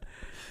reading that.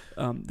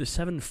 They're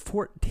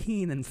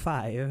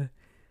 7-14-5.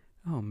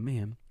 Oh,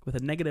 man. With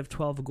a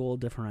 -12 goal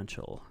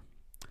differential.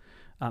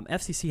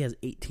 FCC has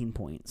 18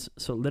 points.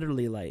 So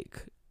literally,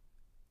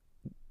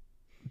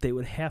 they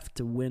would have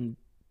to win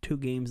 2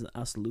 games and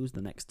us lose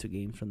the next 2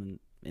 games from them.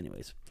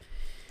 Anyways.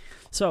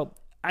 So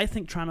I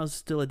think Toronto's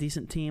still a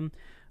decent team,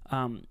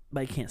 but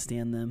I can't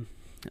stand them.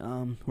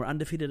 We're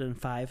undefeated in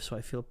 5, so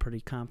I feel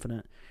pretty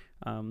confident,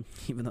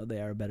 even though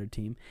they are a better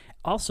team.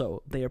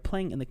 Also, they are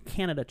playing in the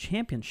Canada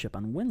Championship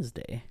on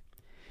Wednesday.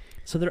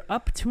 So they're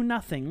up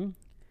 2-0,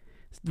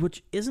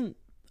 which isn't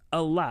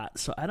a lot.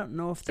 So I don't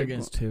know if they're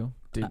against who?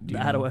 The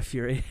Ottawa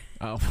Fury.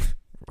 Oh.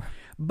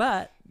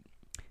 But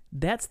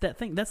that's that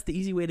thing. That's the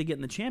easy way to get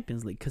in the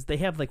Champions League because they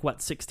have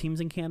 6 teams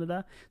in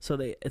Canada. So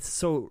it's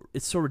so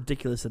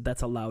ridiculous that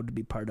that's allowed to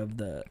be part of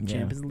the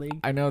Champions League.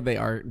 I know they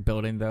are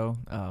building though,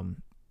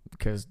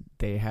 because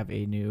they have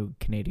a new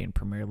Canadian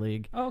Premier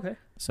League. Oh, okay.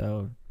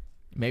 So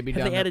maybe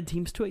have they added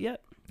teams to it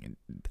yet?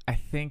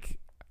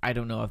 I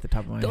don't know off the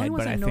top of my head,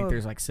 but I think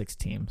there's 6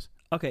 teams.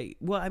 Okay.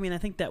 Well, I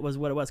think that was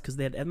what it was because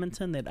they had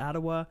Edmonton, they had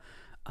Ottawa.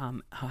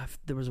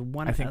 There was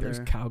one. I think there's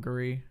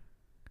Calgary.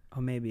 Oh,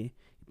 maybe.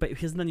 But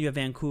because then you have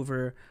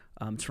Vancouver,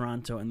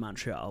 Toronto, and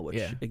Montreal,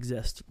 which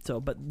exist.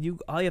 So, but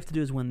all you have to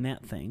do is win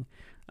that thing,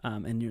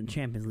 and you're in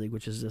Champions League,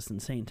 which is just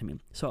insane to me.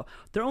 So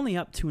they're only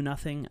up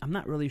 2-0. I'm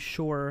not really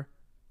sure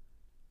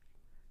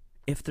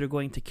if they're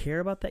going to care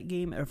about that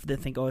game or if they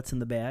think, it's in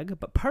the bag.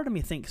 But part of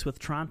me thinks with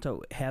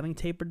Toronto having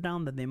tapered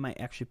down that they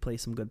might actually play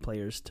some good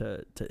players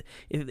to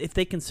if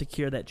they can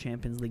secure that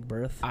Champions League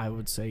berth. I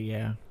would say,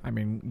 yeah.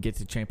 Get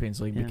to Champions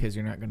League because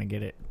you're not going to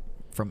get it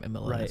from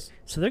MLS. Right.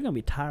 So they're going to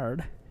be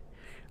tired.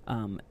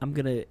 I'm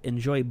going to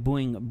enjoy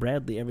booing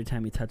Bradley every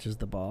time he touches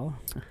the ball.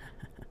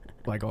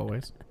 Like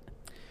always.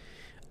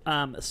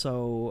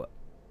 So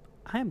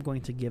I am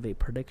going to give a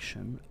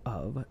prediction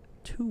of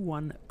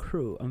 2-1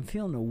 Crew. I'm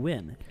feeling a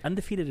win.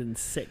 Undefeated in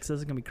 6. This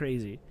is going to be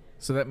crazy.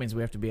 So that means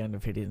we have to be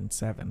undefeated in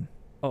 7.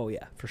 Oh,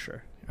 yeah, for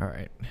sure. All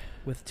right.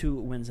 With 2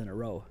 wins in a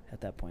row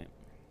at that point.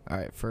 All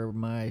right, for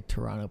my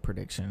Toronto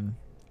prediction,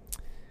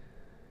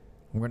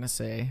 I'm going to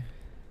say...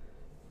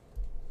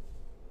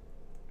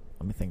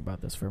 Let me think about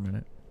this for a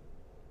minute.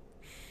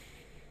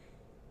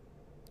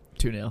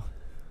 2-0.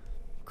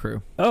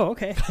 Crew. Oh,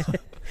 okay.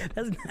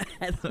 that's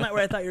not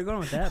where I thought you were going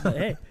with that, but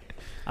hey,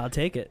 I'll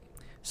take it.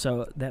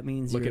 So that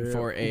means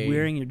you're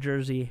wearing your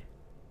jersey.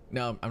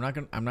 No, I'm not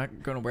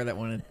gonna wear that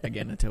one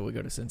again until we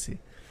go to Cincy.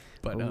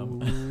 But oh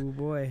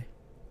boy,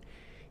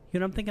 you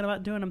know what I'm thinking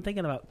about doing? I'm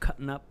thinking about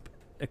cutting up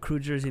a Crew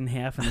jersey in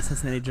half and a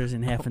Cincinnati jersey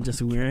in half and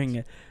just wearing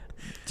it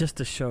just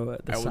to show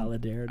the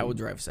solidarity. I would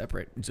drive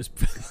separate. Just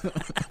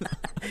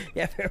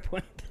yeah, fair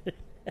point.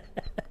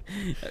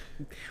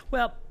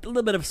 Well, a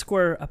little bit of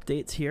score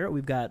updates here.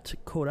 We've got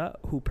Coda,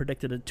 who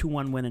predicted a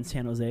 2-1 win in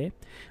San Jose.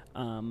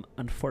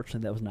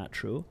 Unfortunately, that was not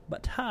true.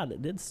 But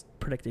Todd did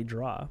predict a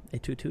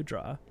 2-2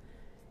 draw,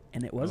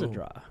 and it was a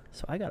draw.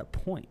 So I got a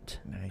point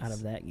out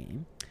of that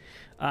game.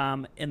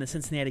 In the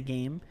Cincinnati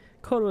game,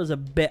 Coda was a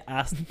bit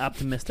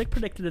optimistic,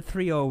 predicted a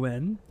 3-0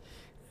 win.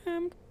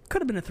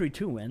 Could have been a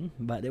 3-2 win,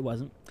 but it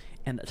wasn't.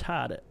 And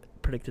Todd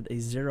predicted a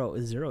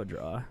 0-0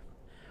 draw,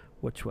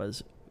 which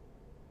was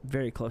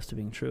very close to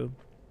being true.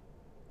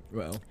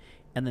 Well.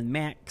 And then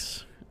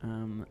Max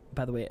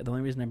By the way, the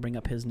only reason I bring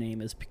up his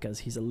name is because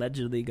he's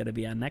allegedly going to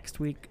be on next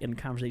week in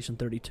Conversation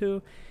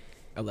 32.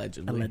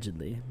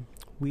 Allegedly.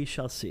 We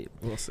shall see.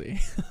 We'll see.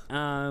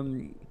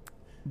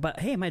 But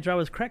hey, my draw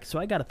was correct, so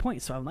I got a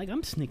point. So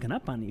I'm sneaking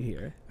up on you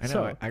here. I know.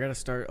 So, I got to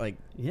start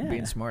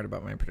being smart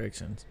about my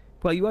predictions.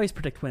 Well, you always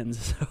predict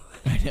wins. So.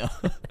 I know.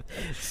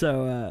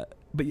 So,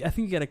 but I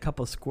think you get a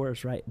couple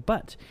scores right.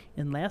 But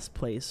in last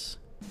place,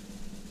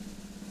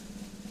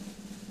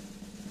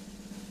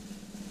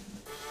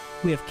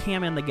 we have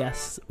Cam and the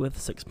guests with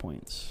 6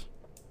 points.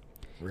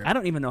 I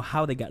don't even know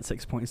how they got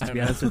 6 points, to be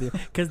honest with you,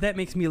 because that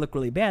makes me look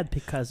really bad.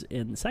 Because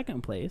in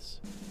second place,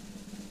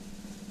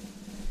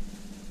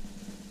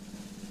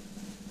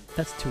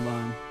 that's too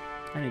long.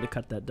 I need to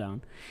cut that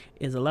down.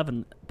 Is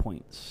 11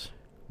 points.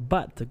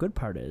 But the good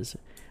part is,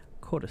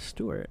 Coda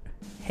Stewart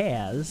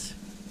has.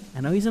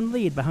 I know he's in the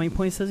lead, but how many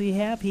points does he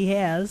have? He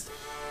has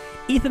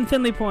Ethan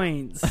Finley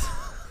points.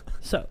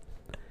 So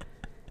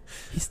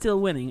he's still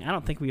winning. I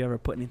don't think we ever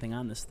put anything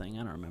on this thing.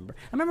 I don't remember.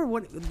 I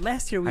remember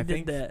last year we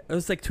did that. It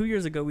was like 2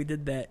 years ago we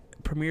did that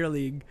Premier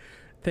League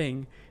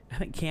thing. I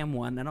think Cam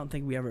won. I don't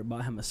think we ever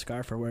bought him a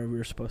scarf or whatever we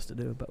were supposed to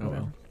do. But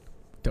whatever. Well,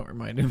 don't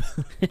remind him.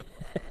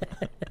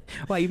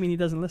 Why, you mean he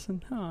doesn't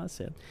listen? Oh, that's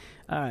it.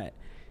 All right.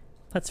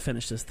 Let's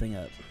finish this thing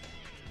up.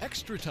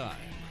 Extra time.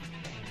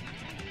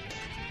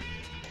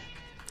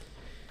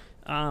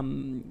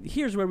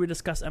 Here's where we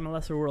discuss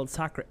MLS or World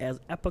Soccer as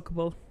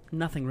applicable.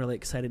 Nothing really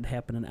exciting to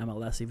happen in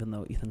MLS, even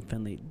though Ethan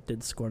Finley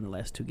did score in the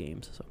last 2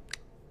 games. So,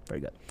 very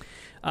good.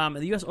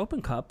 The U.S.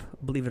 Open Cup,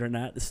 believe it or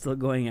not, is still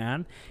going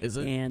on. Is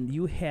it? And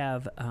you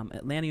have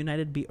Atlanta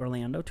United beat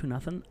Orlando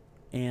 2-0,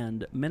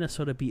 and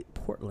Minnesota beat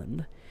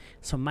Portland.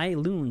 So my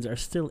Loons are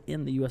still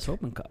in the U.S.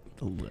 Open Cup.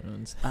 The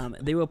Loons.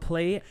 They will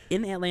play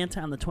in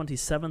Atlanta on the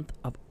 27th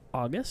of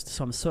August.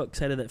 So I'm so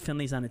excited that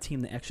Finley's on a team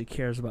that actually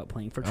cares about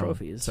playing for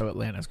trophies. So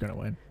Atlanta's going to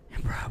win.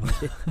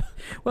 Probably.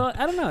 Well,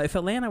 I don't know. If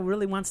Atlanta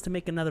really wants to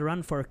make another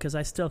run for it, because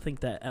I still think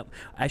that...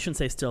 I shouldn't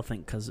say still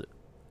think, because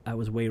I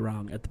was way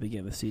wrong at the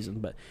beginning of the season,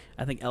 but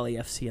I think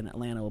LAFC and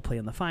Atlanta will play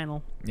in the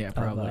final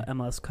probably. of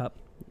MLS Cup.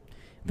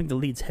 I think the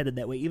league's headed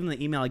that way. Even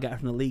the email I got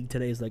from the league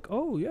today is like,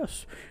 oh,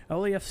 yes,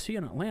 LAFC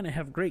and Atlanta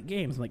have great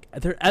games. I'm like,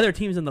 there are other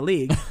teams in the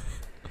league.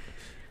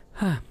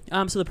 So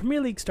the Premier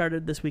League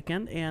started this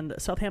weekend, and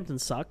Southampton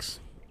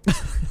sucks.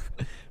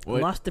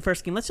 Lost the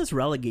first game. Let's just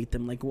relegate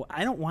them. Like,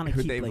 I don't want to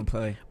keep, they even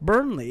play?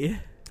 Burnley.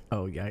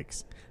 Oh,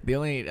 yikes. The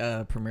only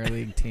Premier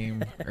League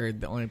team, or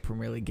the only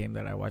Premier League game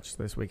that I watched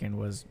this weekend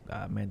was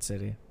Man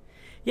City.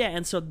 Yeah,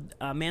 and so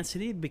Man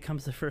City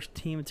becomes the first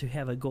team to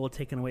have a goal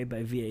taken away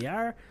by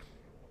VAR.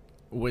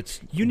 Which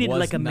you need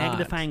like a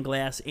magnifying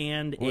glass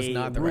and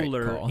a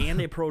ruler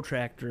and a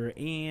protractor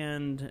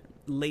and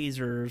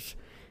lasers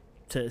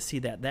to see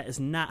that. That is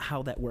not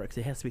how that works.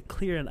 It has to be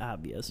clear and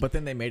obvious. But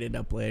then they made it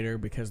up later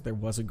because there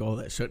was a goal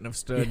that shouldn't have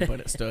stood,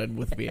 but it stood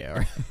with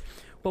VAR.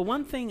 Well,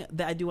 one thing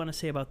that I do want to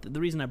say about the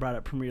reason I brought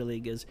up Premier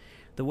League is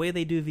the way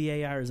they do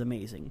VAR is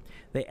amazing.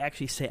 They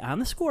actually say on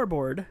the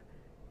scoreboard,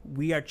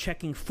 we are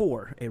checking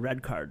for a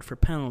red card, for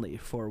penalty,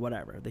 for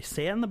whatever. They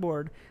say on the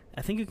board.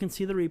 I think you can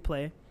see the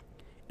replay.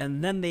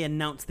 And then they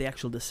announce the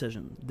actual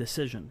decision,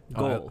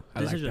 goal,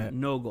 decision, like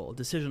no goal,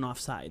 decision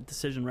offside,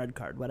 decision red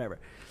card, whatever.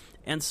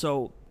 And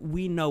so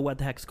we know what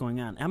the heck's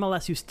going on.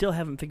 MLS, you still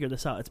haven't figured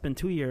this out. It's been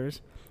 2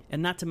 years.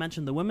 And not to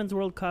mention the Women's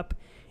World Cup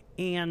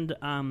and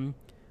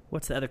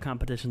what's the other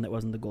competition that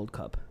wasn't the Gold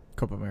Cup?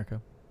 Copa America.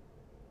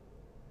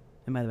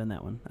 It might have been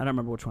that one. I don't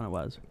remember which one it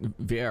was.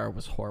 VAR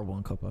was horrible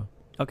in Copa.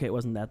 Okay, it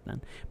wasn't that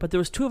then. But there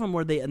was 2 of them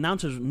where the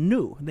announcers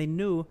knew. They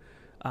knew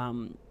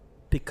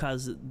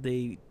because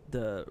the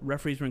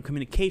referees were in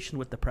communication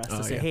with the press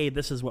to say, hey,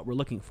 this is what we're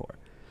looking for.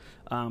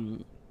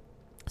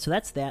 So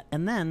that's that.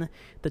 And then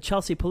the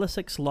Chelsea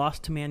Pulisic's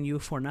lost to Man U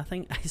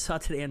 4-0. I saw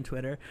today on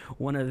Twitter,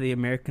 one of the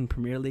American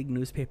Premier League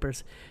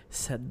newspapers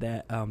said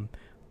that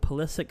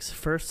Pulisic's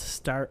first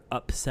start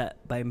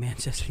upset by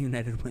Manchester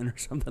United win or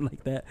something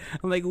like that.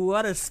 I'm like,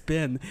 what a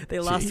spin. They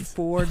lost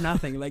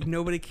 4-0. Like,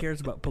 nobody cares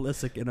about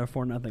Pulisic in a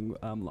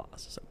 4-0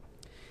 loss. So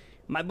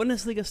my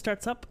Bundesliga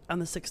starts up on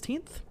the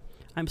 16th.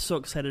 I'm so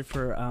excited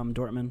for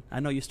Dortmund.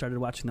 I know you started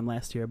watching them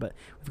last year, but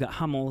we've got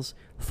Hummels,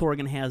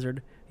 Thorgan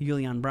Hazard,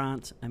 Julian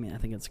Brandt. I mean, I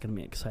think it's going to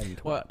be exciting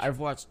to watch. I've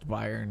watched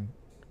Bayern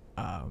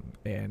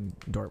and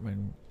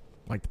Dortmund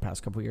like the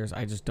past couple of years.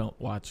 I just don't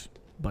watch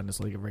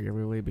Bundesliga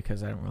regularly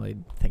because I don't really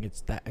think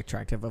it's that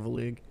attractive of a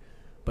league.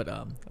 But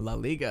La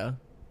Liga,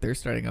 they're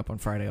starting up on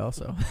Friday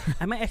also.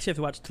 I might actually have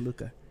to watch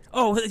Toluca.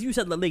 Oh, you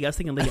said La Liga. I was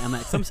thinking Liga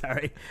MX. I'm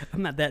sorry.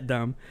 I'm not that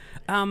dumb.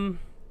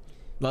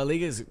 La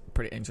Liga is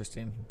pretty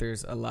interesting.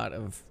 There's a lot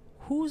of...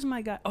 Who's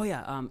my guy? Oh,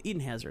 yeah.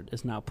 Eden Hazard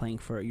is now playing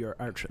for your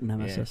arch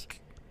nemesis. Yeah.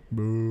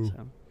 Boo.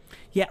 So,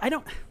 yeah, I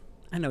know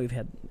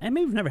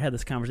we've never had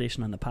this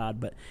conversation on the pod,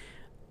 but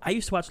I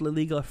used to watch La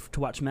Liga to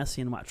watch Messi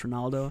and watch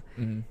Ronaldo,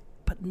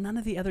 but none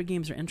of the other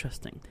games are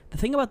interesting. The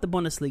thing about the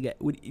Bundesliga,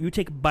 you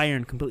take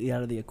Bayern completely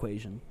out of the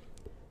equation.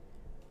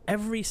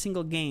 Every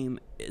single game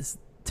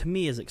to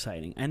me is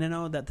exciting. And I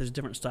know that there's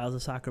different styles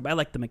of soccer, but I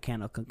like the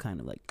mechanical kind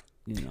of like,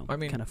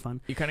 kind of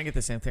fun. You kind of get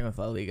the same thing with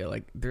La Liga.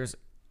 Like, there's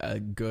a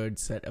good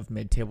set of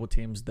mid-table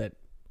teams that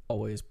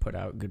always put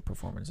out good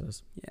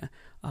performances. Yeah.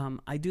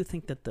 I do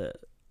think that the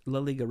La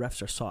Liga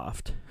refs are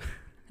soft.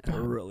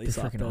 Really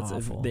soft.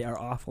 Awful. They are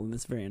awful, and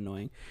it's very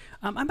annoying.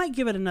 I might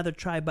give it another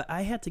try, but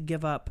I had to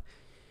give up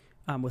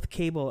with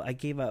cable. I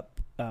gave up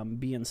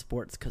beIN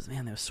Sports because,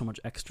 man, there's so much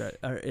extra.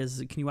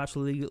 Can you watch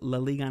La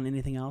Liga on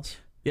anything else?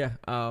 Yeah.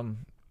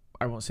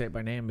 I won't say it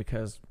by name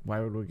because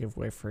why would we give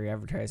away free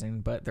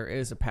advertising? But there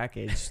is a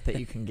package that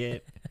you can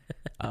get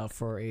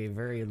for a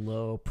very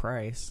low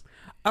price.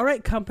 All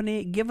right,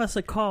 company, give us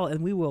a call,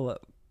 and we will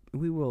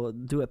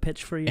do a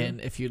pitch for you.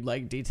 And if you'd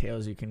like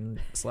details, you can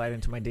slide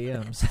into my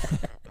DMs.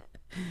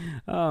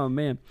 Oh,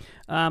 man.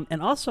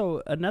 And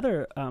also,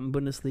 another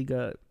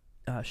Bundesliga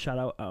shout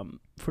out,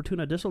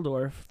 Fortuna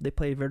Düsseldorf. They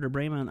play Werder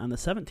Bremen on the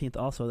 17th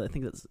also. I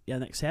think that's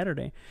next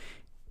Saturday.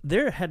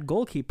 Their lead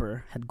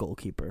goalkeeper,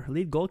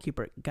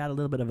 got a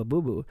little bit of a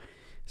boo-boo.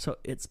 So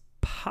it's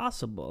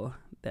possible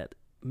that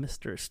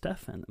Mr.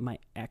 Steffen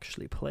might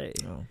actually play.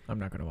 Oh, I'm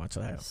not going to watch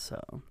that.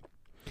 So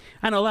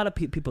I know a lot of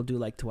people do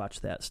like to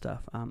watch that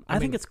stuff. I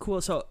think it's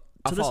cool. So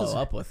I'll follow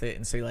up with it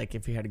and say, like,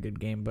 if you had a good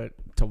game, but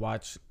to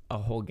watch a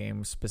whole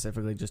game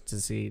specifically just to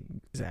see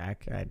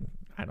Zach, I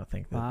don't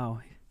think that.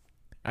 Wow.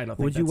 I don't think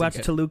Would you watch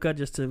Toluca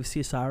just to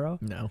see Saro?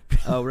 No.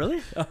 Oh,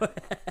 really?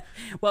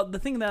 Well, the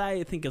thing that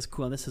I think is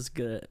cool, and this is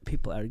good,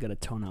 people are going to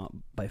tone out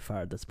by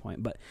far at this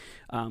point, but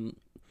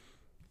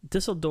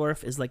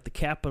Düsseldorf is like the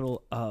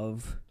capital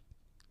of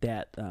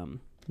that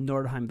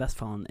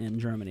Nordrhein-Westfalen in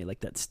Germany,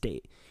 like that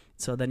state.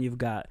 So then you've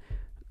got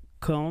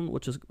Köln,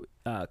 which is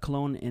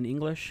Cologne in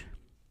English,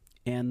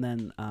 and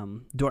then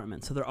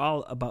Dortmund. So they're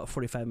all about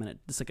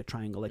 45-minute, it's like a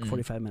triangle, like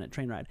 45-minute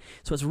train ride.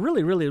 So it's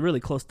really, really, really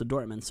close to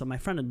Dortmund. So my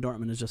friend in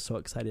Dortmund is just so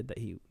excited that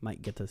he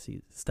might get to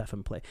see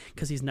Steffen play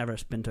because he's never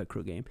been to a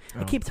Crew game.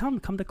 I keep telling him,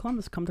 come to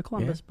Columbus,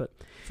 yeah, but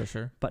for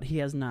sure. But he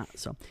has not.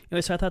 So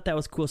anyway, so I thought that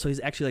was cool. So he's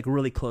actually like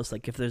really close.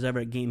 Like if there's ever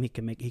a game he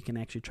can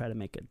actually try to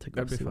make it to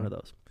go see one of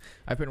those.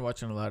 I've been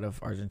watching a lot of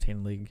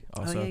Argentine League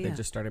also. They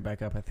just started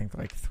back up, I think,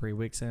 like 3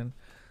 weeks in.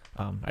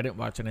 I didn't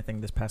watch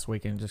anything this past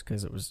weekend just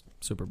because it was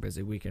super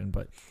busy weekend,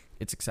 but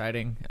it's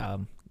exciting.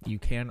 You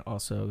can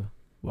also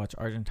watch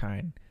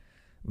Argentine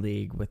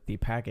League with the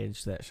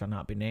package that shall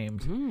not be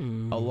named,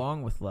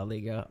 along with La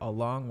Liga,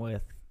 along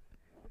with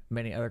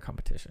many other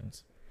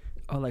competitions.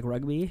 Oh, like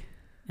rugby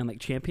and like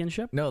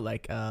championship? No,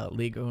 like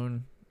Ligue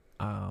 1.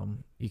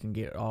 You can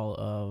get all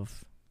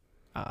of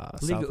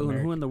Ligue 1.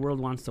 Who in the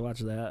world wants to watch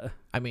that?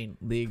 I mean,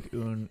 Ligue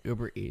 1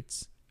 Uber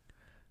Eats.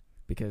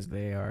 Because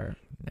they are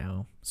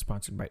now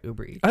sponsored by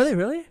Uber Eats. Are they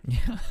really?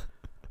 Yeah.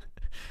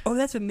 Oh,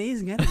 that's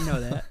amazing. I didn't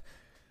know that.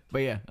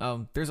 But yeah,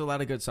 there's a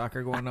lot of good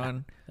soccer going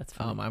on. That's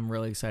fun. I'm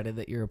really excited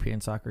that European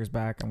soccer is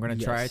back. I'm going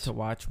to try to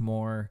watch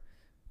more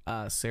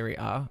Serie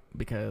A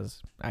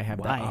because I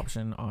have that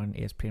option on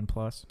ESPN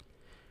Plus.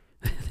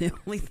 The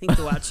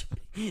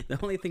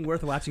only thing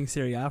worth watching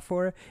Serie A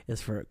for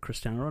is for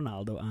Cristiano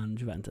Ronaldo on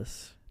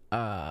Juventus.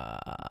 No.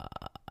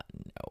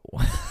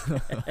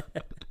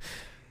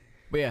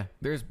 But yeah,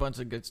 there's a bunch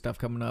of good stuff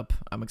coming up.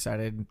 I'm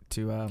excited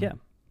to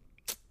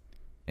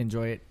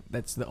enjoy it.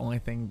 That's the only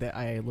thing that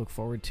I look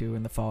forward to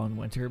in the fall and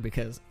winter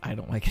because I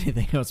don't like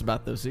anything else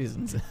about those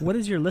seasons. What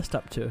is your list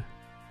up to?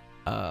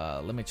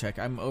 Let me check.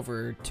 I'm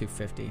over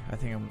 250. I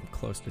think I'm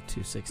close to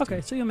 260.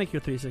 Okay, so you'll make your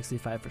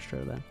 365 for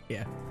sure then.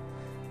 Yeah.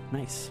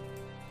 Nice.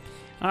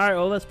 All right,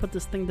 well, let's put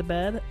this thing to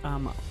bed.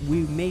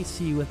 We may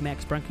see you with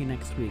Max Brunke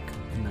next week.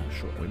 I'm not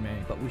sure. We may.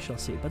 But we shall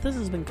see. But this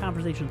has been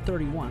Conversation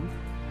 31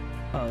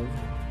 of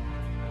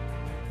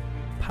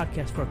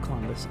Podcast for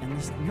Columbus, and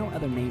there's no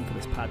other name for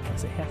this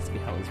podcast. It has to be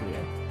Hell is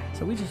Real.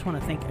 So we just want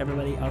to thank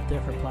everybody out there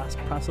for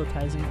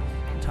proselytizing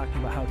and talking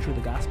about how true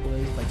the gospel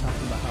is by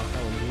talking about how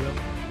hell is real.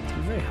 It's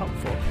been very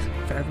helpful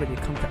for everybody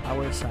to come to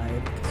our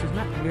side because there's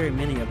not very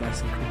many of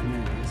us in the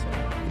community, so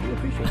we do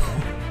appreciate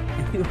that.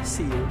 And we will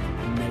see you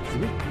next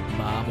week.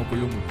 Vamos,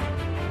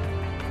 Cuyum.